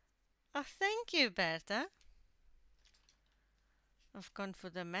 Oh, thank you, Bertha. I've gone for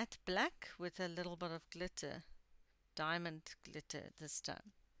the matte black with a little bit of glitter, diamond glitter this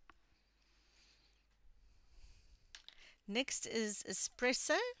time. Next is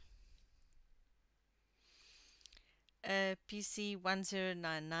Espresso, PC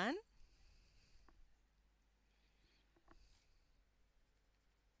 1099.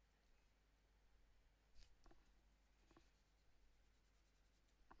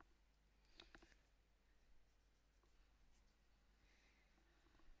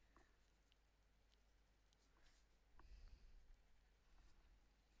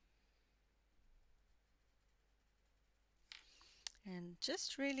 And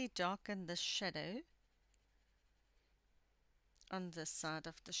just really darken the shadow on this side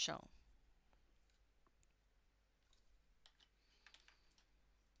of the shell.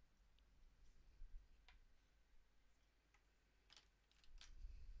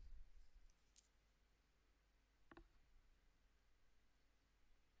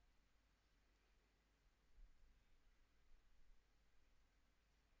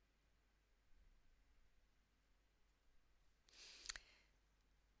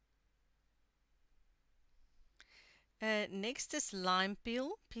 Next is Lime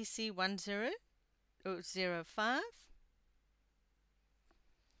Peel, PC 1005.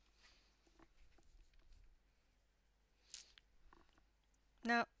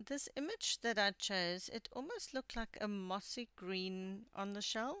 Now, this image that I chose, it almost looked like a mossy green on the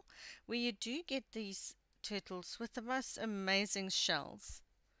shell, where you do get these turtles with the most amazing shells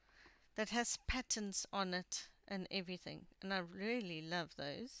that has patterns on it and everything, and I really love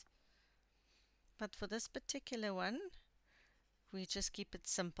those. But for this particular one, we just keep it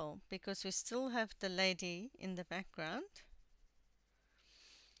simple because we still have the lady in the background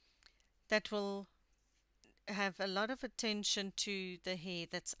that will have a lot of attention to the hair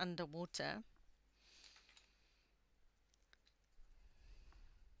that's underwater.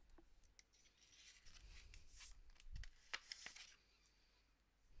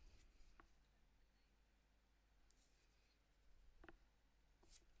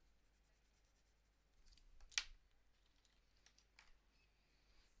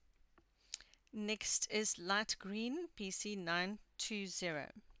 Next is Light Green, PC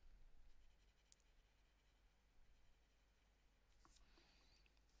 920.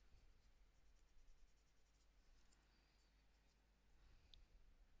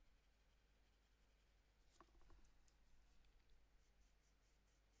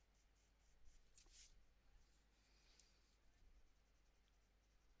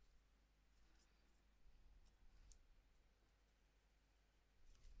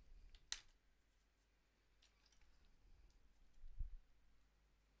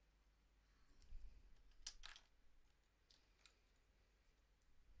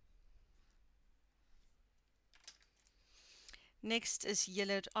 Next is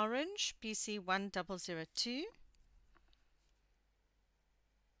Yellow Orange, PC 1002.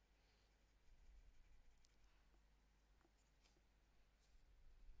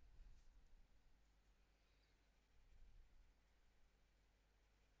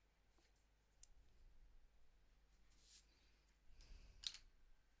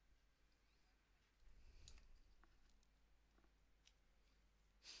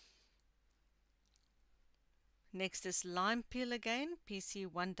 Next is Lime Peel again, PC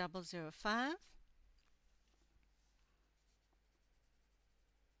 1005.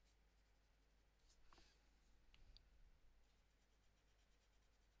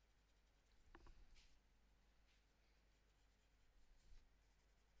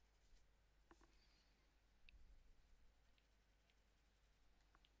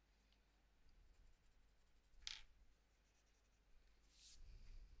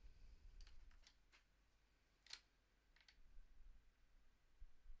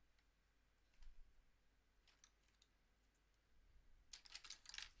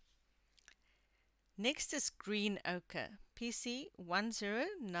 Next is Green Ochre, PC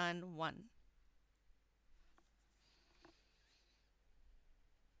 1091.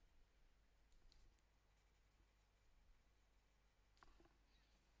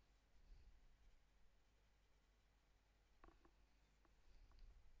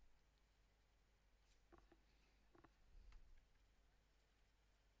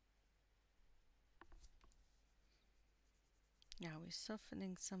 Now we're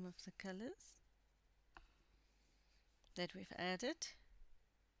softening some of the colors that we've added.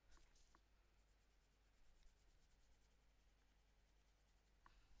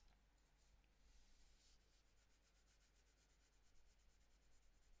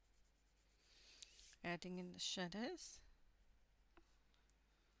 Adding in the shadows.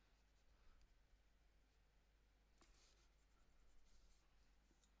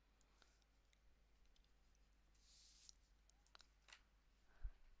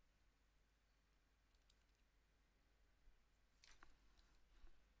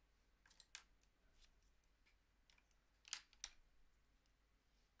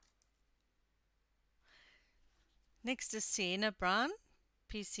 Next is Sienna Brown,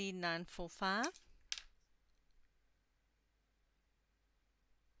 PC 945.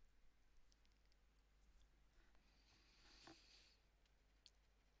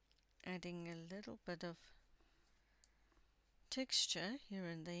 Adding a little bit of texture here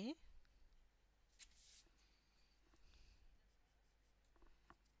and there.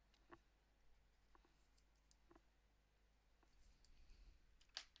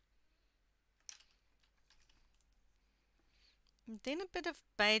 And then a bit of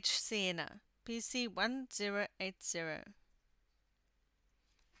Beige Sienna, PC 1080.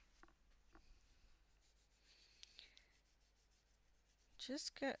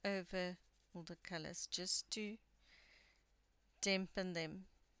 Just go over all the colors just to dampen them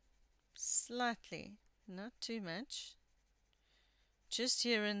slightly, not too much, just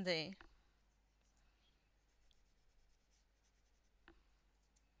here and there.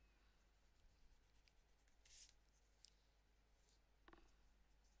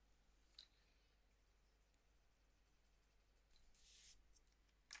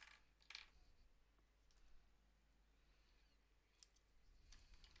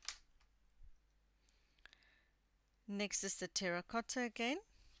 Next is the Terra Cotta again,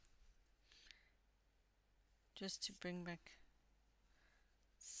 just to bring back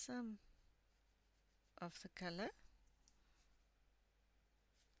some of the color.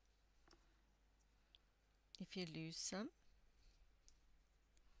 If you lose some.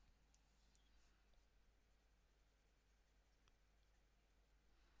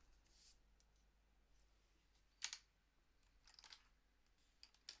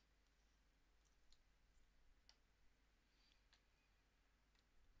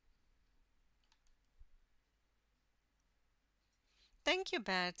 Thank you,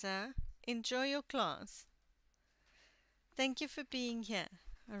 Berta. Enjoy your class. Thank you for being here.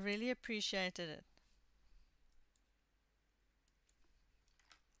 I really appreciated it.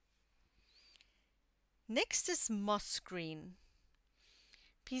 Next is Moss Green,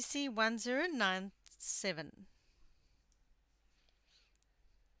 PC 1097.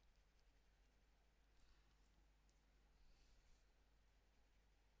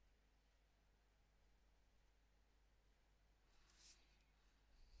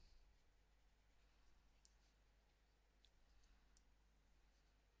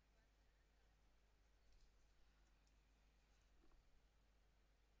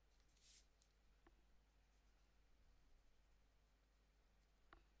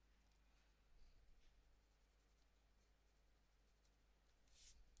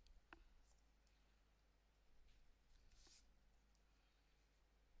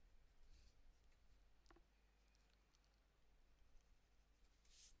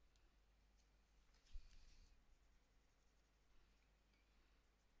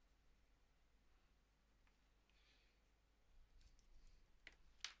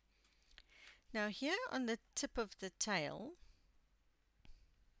 Now here on the tip of the tail,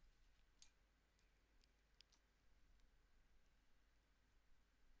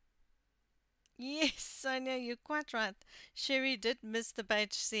 yes, I know, you're quite right. Sherry did miss the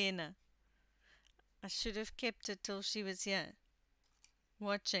Beige Sienna. I should have kept it till she was here,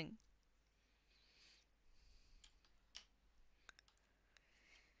 watching.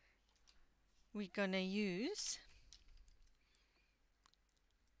 We're gonna use...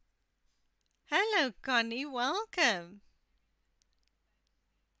 Hello, Connie, welcome.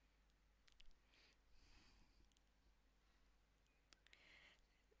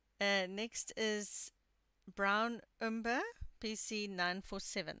 Next is Brown Umber, PC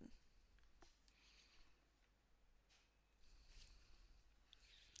 947.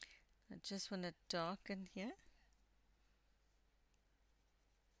 I just want to darken here.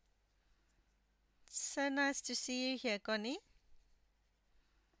 So nice to see you here, Connie.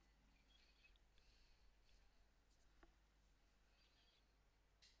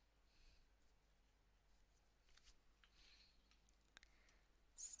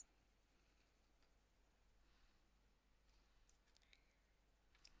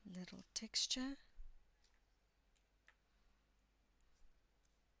 Little texture.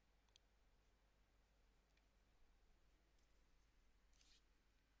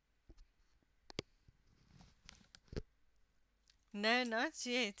 No, not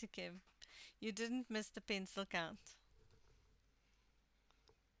yet, Kim. You didn't miss the pencil count.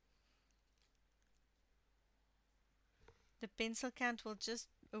 The pencil count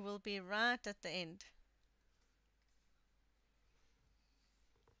will be right at the end.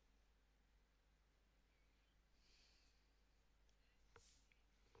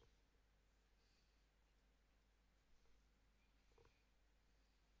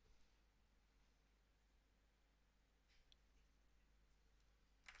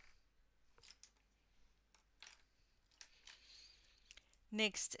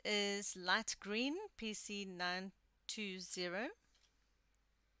 Next is light green, PC920.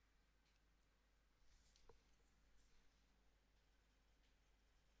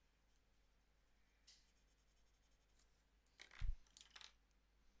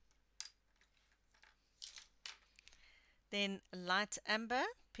 Then light amber,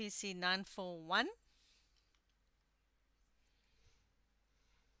 PC941.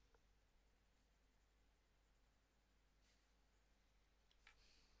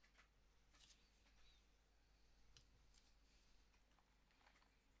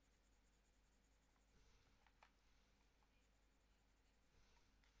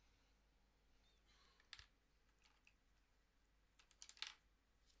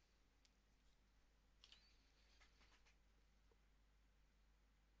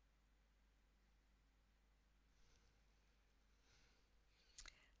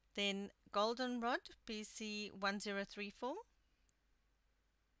 Then goldenrod, PC1034.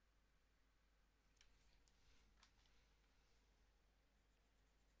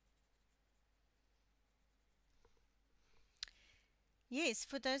 Yes,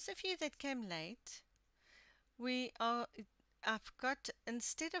 for those of you that came late, I've got,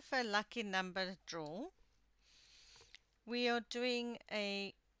 instead of a lucky number draw, we are doing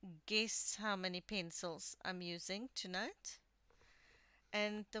a guess how many pencils I'm using tonight.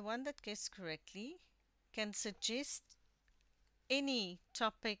 And the one that guessed correctly can suggest any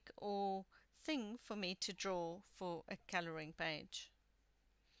topic or thing for me to draw for a coloring page.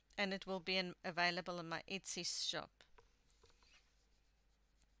 And it will be available in my Etsy shop.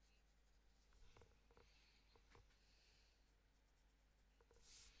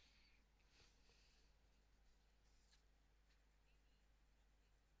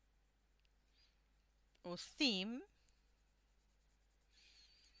 Or theme.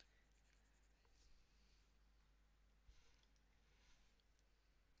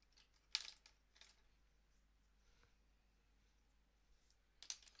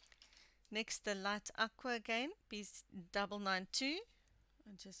 Next, the Light Aqua again, B992.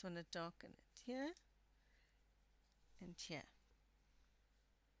 I just want to darken it here and here.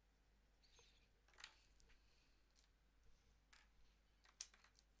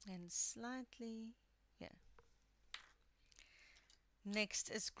 And slightly here. Next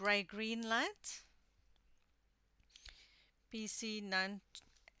is Grey Green Light, BC289.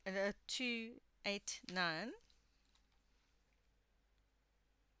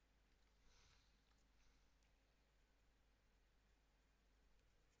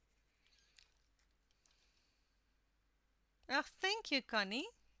 Oh, thank you, Connie.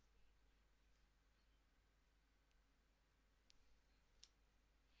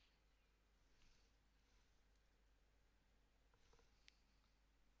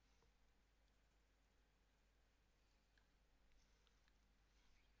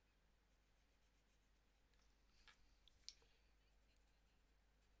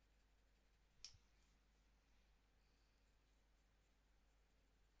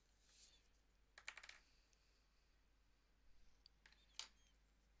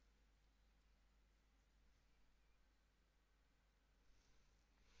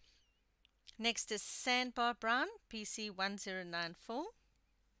 Next is Sandbar Brown, PC1094.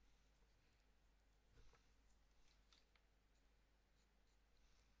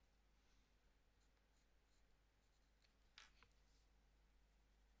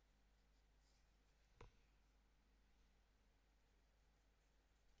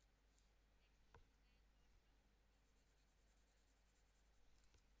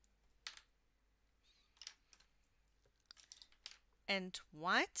 And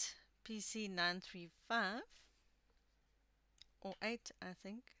white, PC935 or 8, I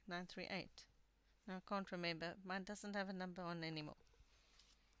think, 938. No, I can't remember. Mine doesn't have a number on anymore.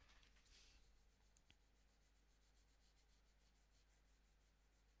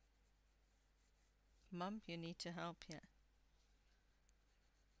 Mum, you need to help here.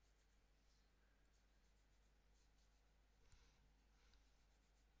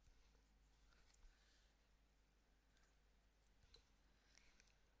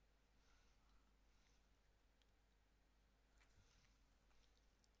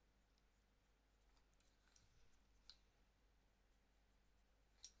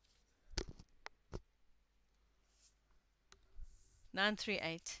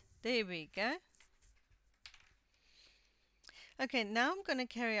 $938. There we go. Okay, now I'm going to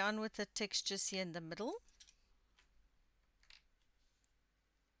carry on with the textures here in the middle.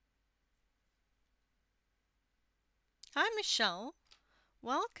 Hi, Michelle.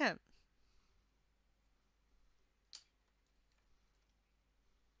 Welcome.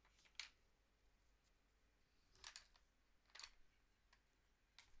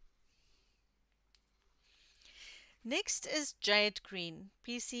 Next is Jade Green,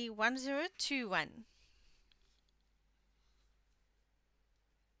 PC1021.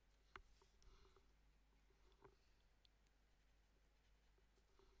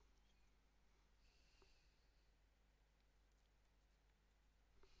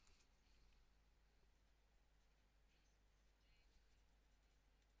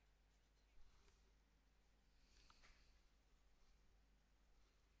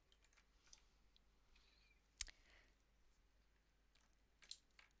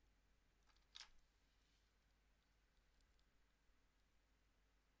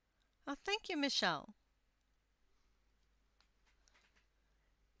 Oh, thank you, Michelle.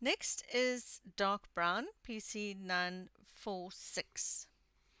 Next is Dark Brown, PC946.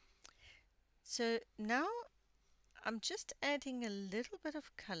 So now I'm just adding a little bit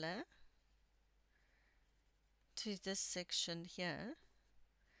of color to this section here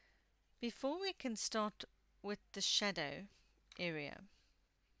before we can start with the shadow area.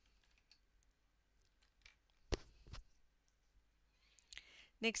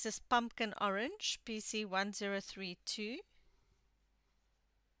 Next is Pumpkin Orange, PC1032.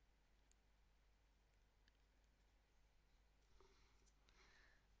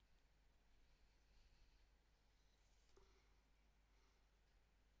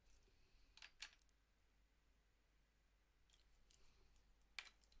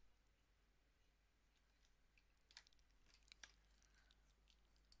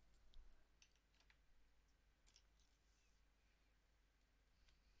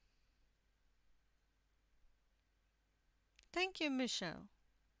 Thank you, Michelle.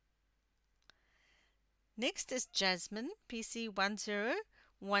 Next is Jasmine, PC1012.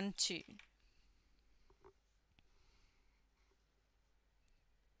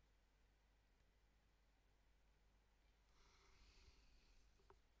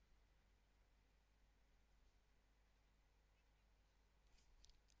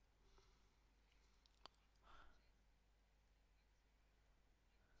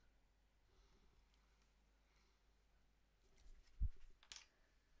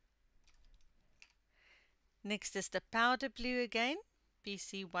 Next is the powder blue again,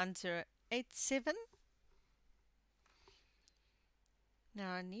 PC1087.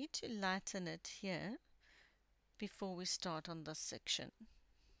 Now I need to lighten it here before we start on this section.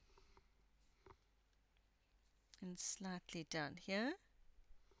 And slightly down here.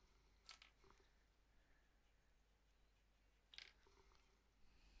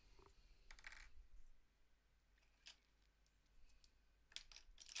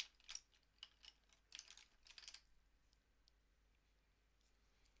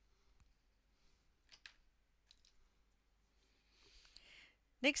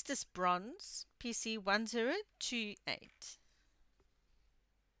 Next is bronze, PC1028.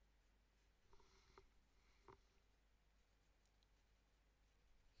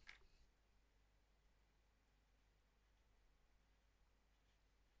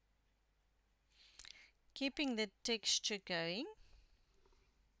 Keeping the texture going.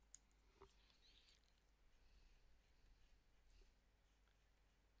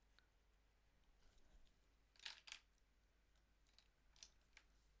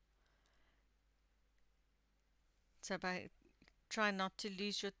 So try not to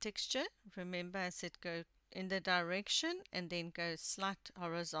lose your texture. Remember, I said go in the direction and then go slight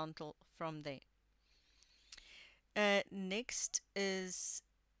horizontal from there. Next is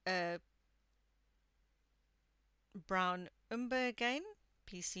Brown Umber again,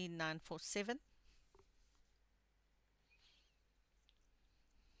 PC947.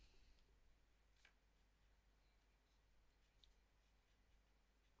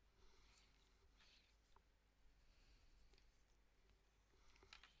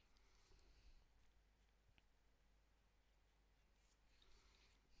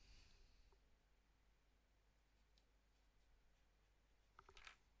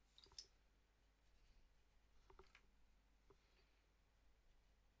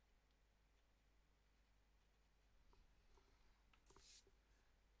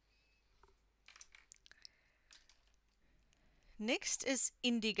 Next is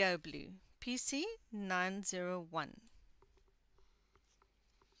Indigo Blue, PC901.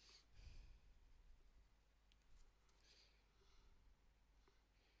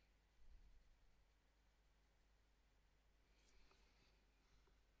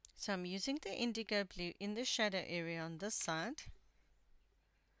 So I'm using the Indigo Blue in the shadow area on this side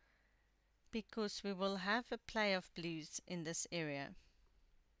because we will have a play of blues in this area.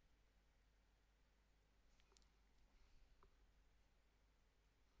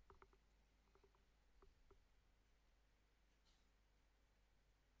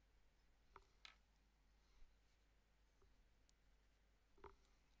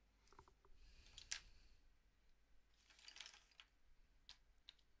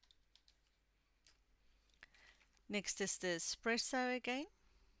 Next is the Espresso again.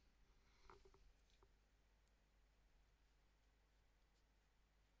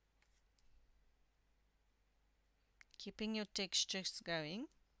 Keeping your textures going.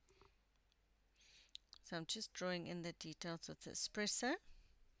 So I'm just drawing in the details of the Espresso.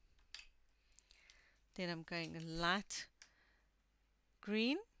 Then I'm going light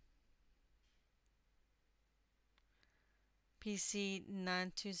green, PC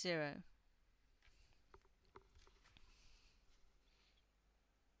 920.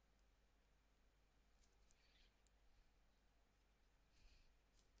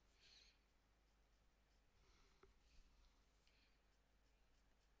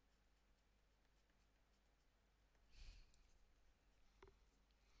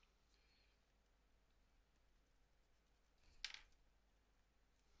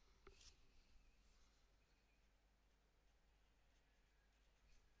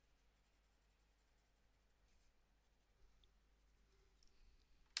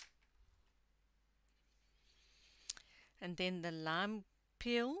 And then the lime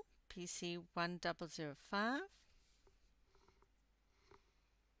peel, PC 1005.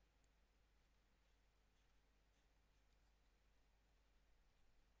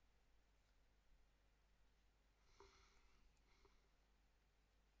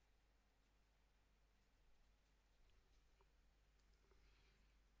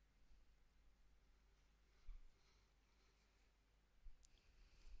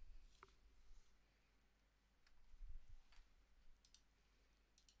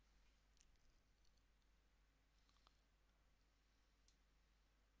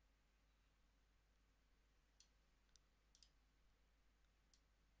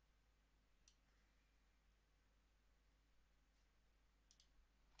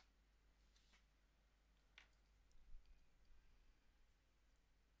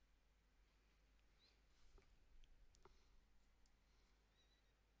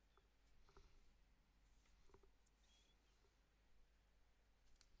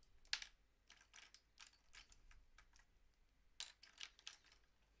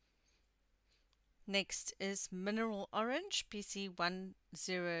 Next is mineral orange, PC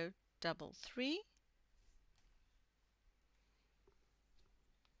 1033.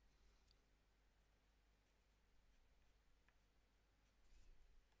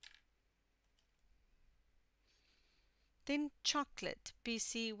 Then chocolate,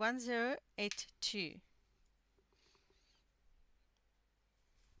 PC 1082.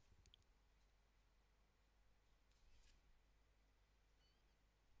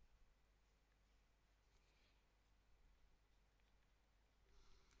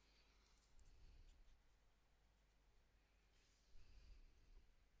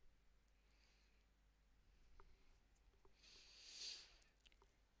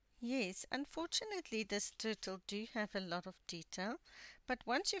 Yes, unfortunately this turtle do have a lot of detail, but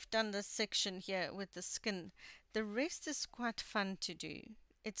once you've done this section here with the skin, the rest is quite fun to do.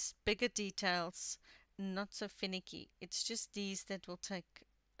 It's bigger details, not so finicky. It's just these that will take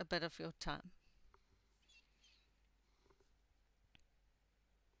a bit of your time.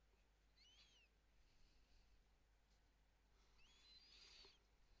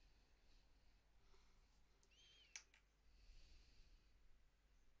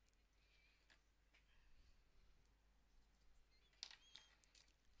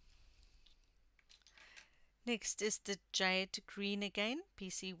 Next is the Jade Green again,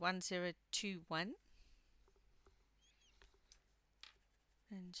 PC 1021.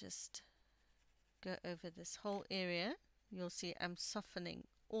 And just go over this whole area. You'll see I'm softening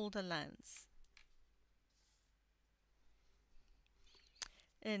all the lines.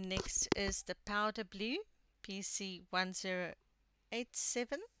 And next is the powder blue, PC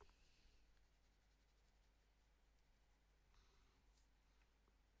 1087.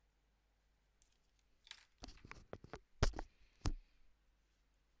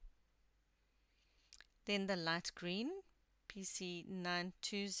 Then the light green, PC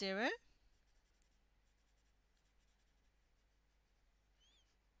 920.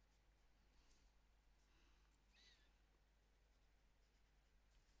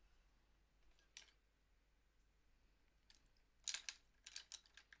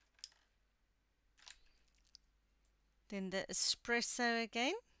 Then the Espresso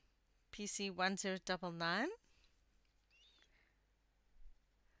again, PC 1099.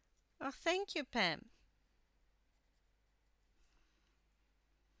 Oh, thank you, Pam.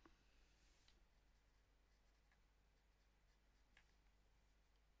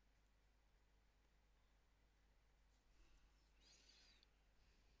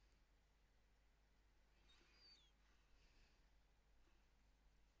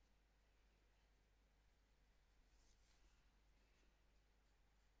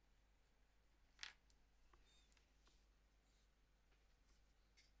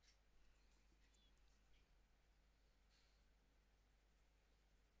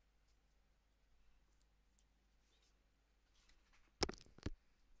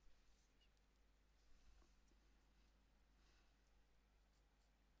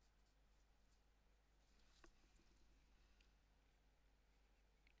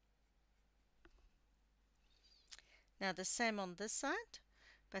 Now the same on this side,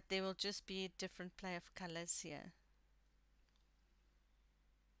 but there will just be a different play of colors here.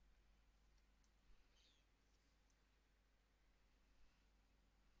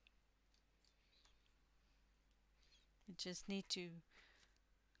 You just need to.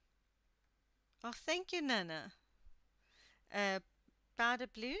 Oh, thank you, Nana. Powder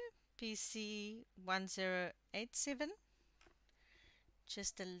blue, PC 1087.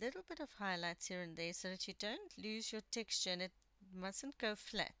 Just a little bit of highlights here and there so that you don't lose your texture and it mustn't go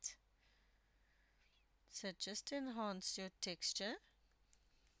flat. So just to enhance your texture.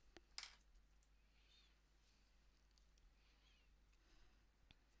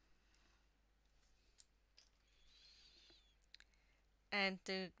 And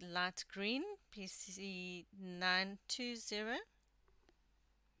the light green, PC 920.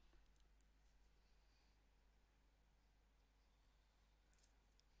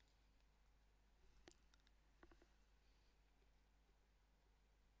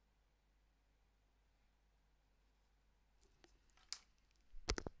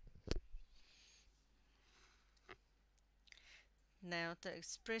 Now the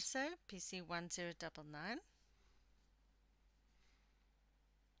Espresso, PC 1099.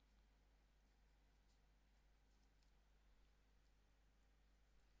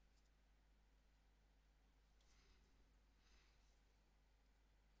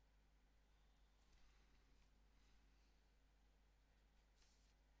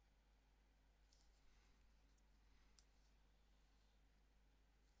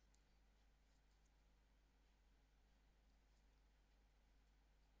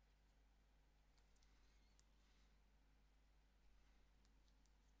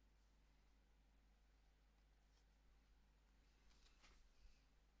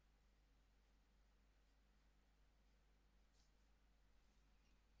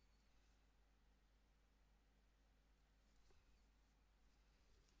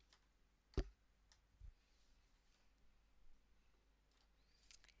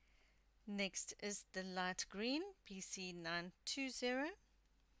 Next is the light green, PC 920.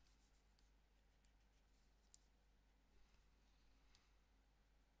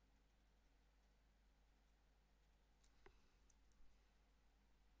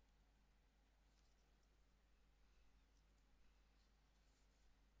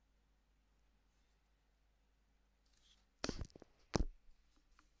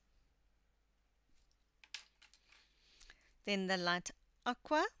 Then the Light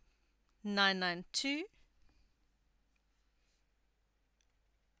Aqua 992.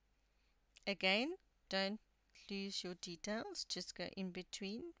 Again, don't lose your details, just go in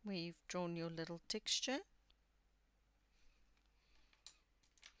between where you've drawn your little texture.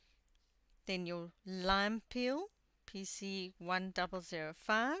 Then your lime peel, PC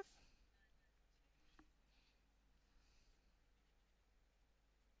 1005.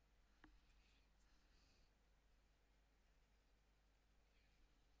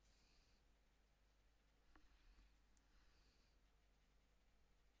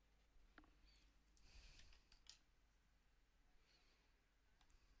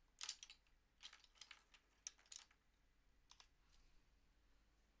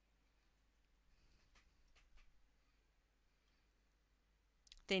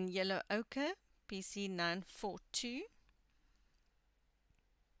 Then Yellow Ochre, PC 942.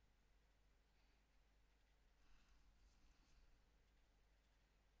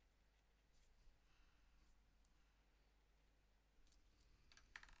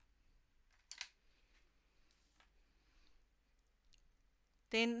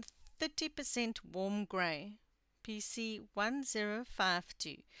 Then 30% warm grey, PC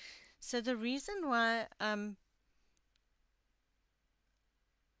 1052. So the reason why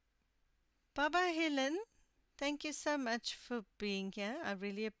Baba Helen, thank you so much for being here. I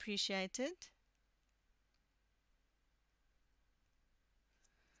really appreciate it.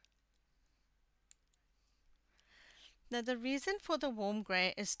 Now the reason for the warm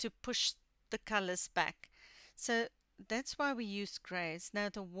grey is to push the colors back. So that's why we use greys. Now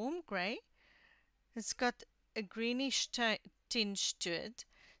the warm grey, it's got a greenish tinge to it.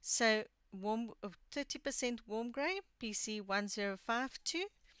 So 30% warm grey, PC 1052.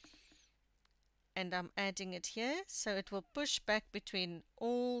 And I'm adding it here, so it will push back between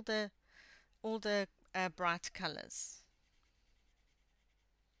all the bright colors.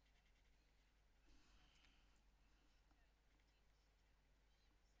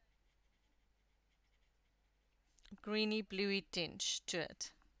 Greeny bluey tinge to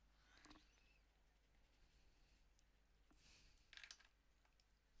it.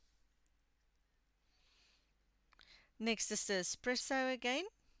 Next is the Espresso again,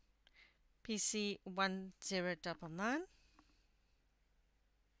 PC 1099.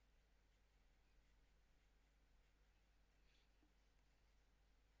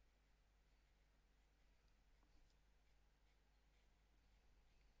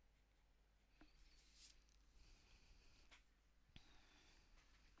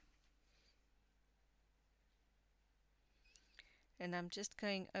 And I'm just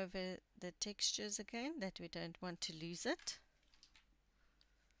going over the textures again, that we don't want to lose it.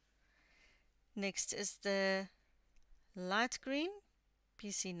 Next is the light green,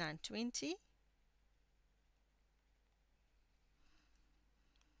 PC 920.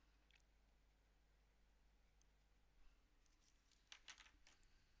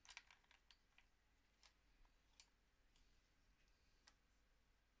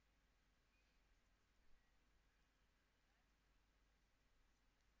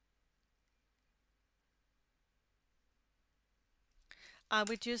 I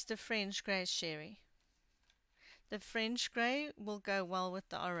would use the French grey sherry. The French grey will go well with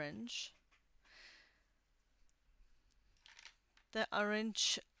the orange. The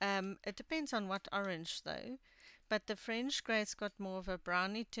orange, it depends on what orange though, but the French grey's got more of a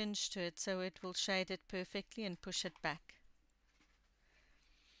browny tinge to it, so it will shade it perfectly and push it back.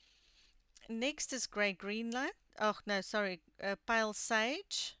 Next is grey green light. Oh no, sorry, pale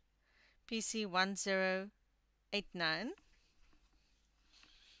sage, PC 1089.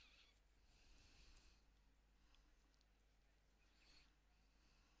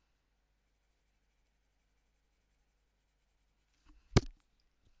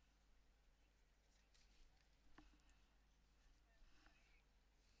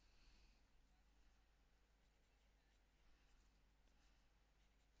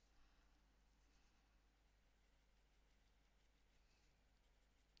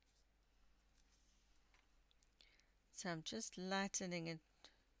 So I'm just lightening it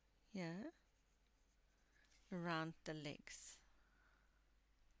here around the legs.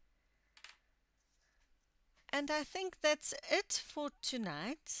 And I think that's it for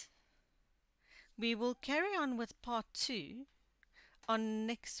tonight. We will carry on with part 2 on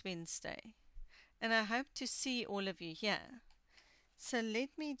next Wednesday. And I hope to see all of you here. So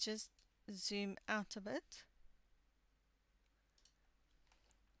let me just zoom out a bit.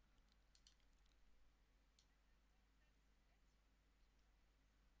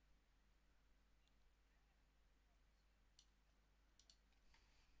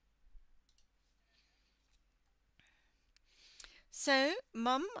 So,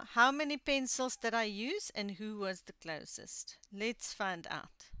 Mom, how many pencils did I use and who was the closest? Let's find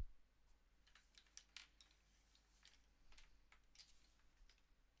out.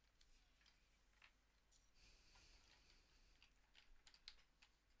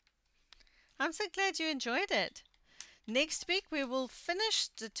 I'm so glad you enjoyed it. Next week we will finish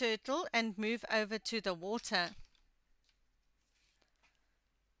the turtle and move over to the water.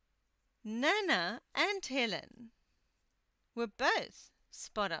 Nana and Helen were both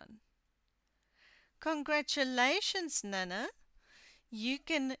spot on. Congratulations, Nana. You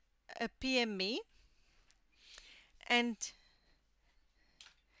can PM me and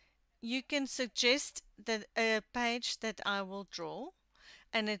you can suggest a page that I will draw,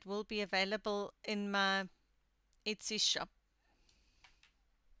 and it will be available in my Etsy shop.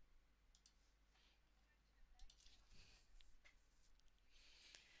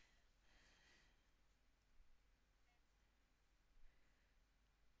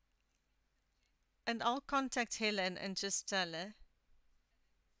 And I'll contact Helen and just tell her.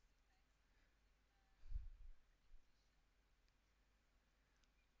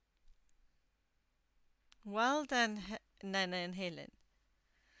 Well done, Nana and Helen.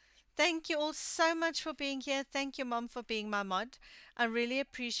 Thank you all so much for being here. Thank you, Mom, for being my mod. I really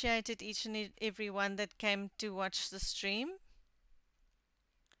appreciated each and every one that came to watch the stream.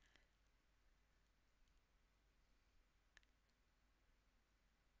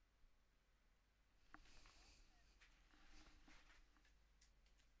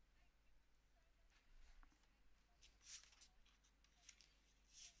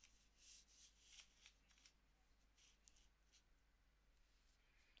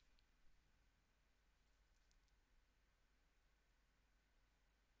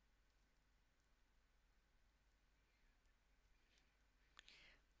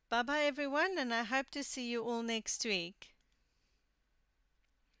 Bye-bye, everyone, and I hope to see you all next week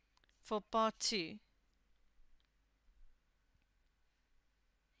for part 2.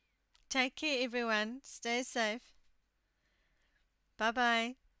 Take care, everyone. Stay safe.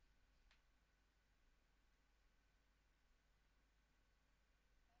 Bye-bye.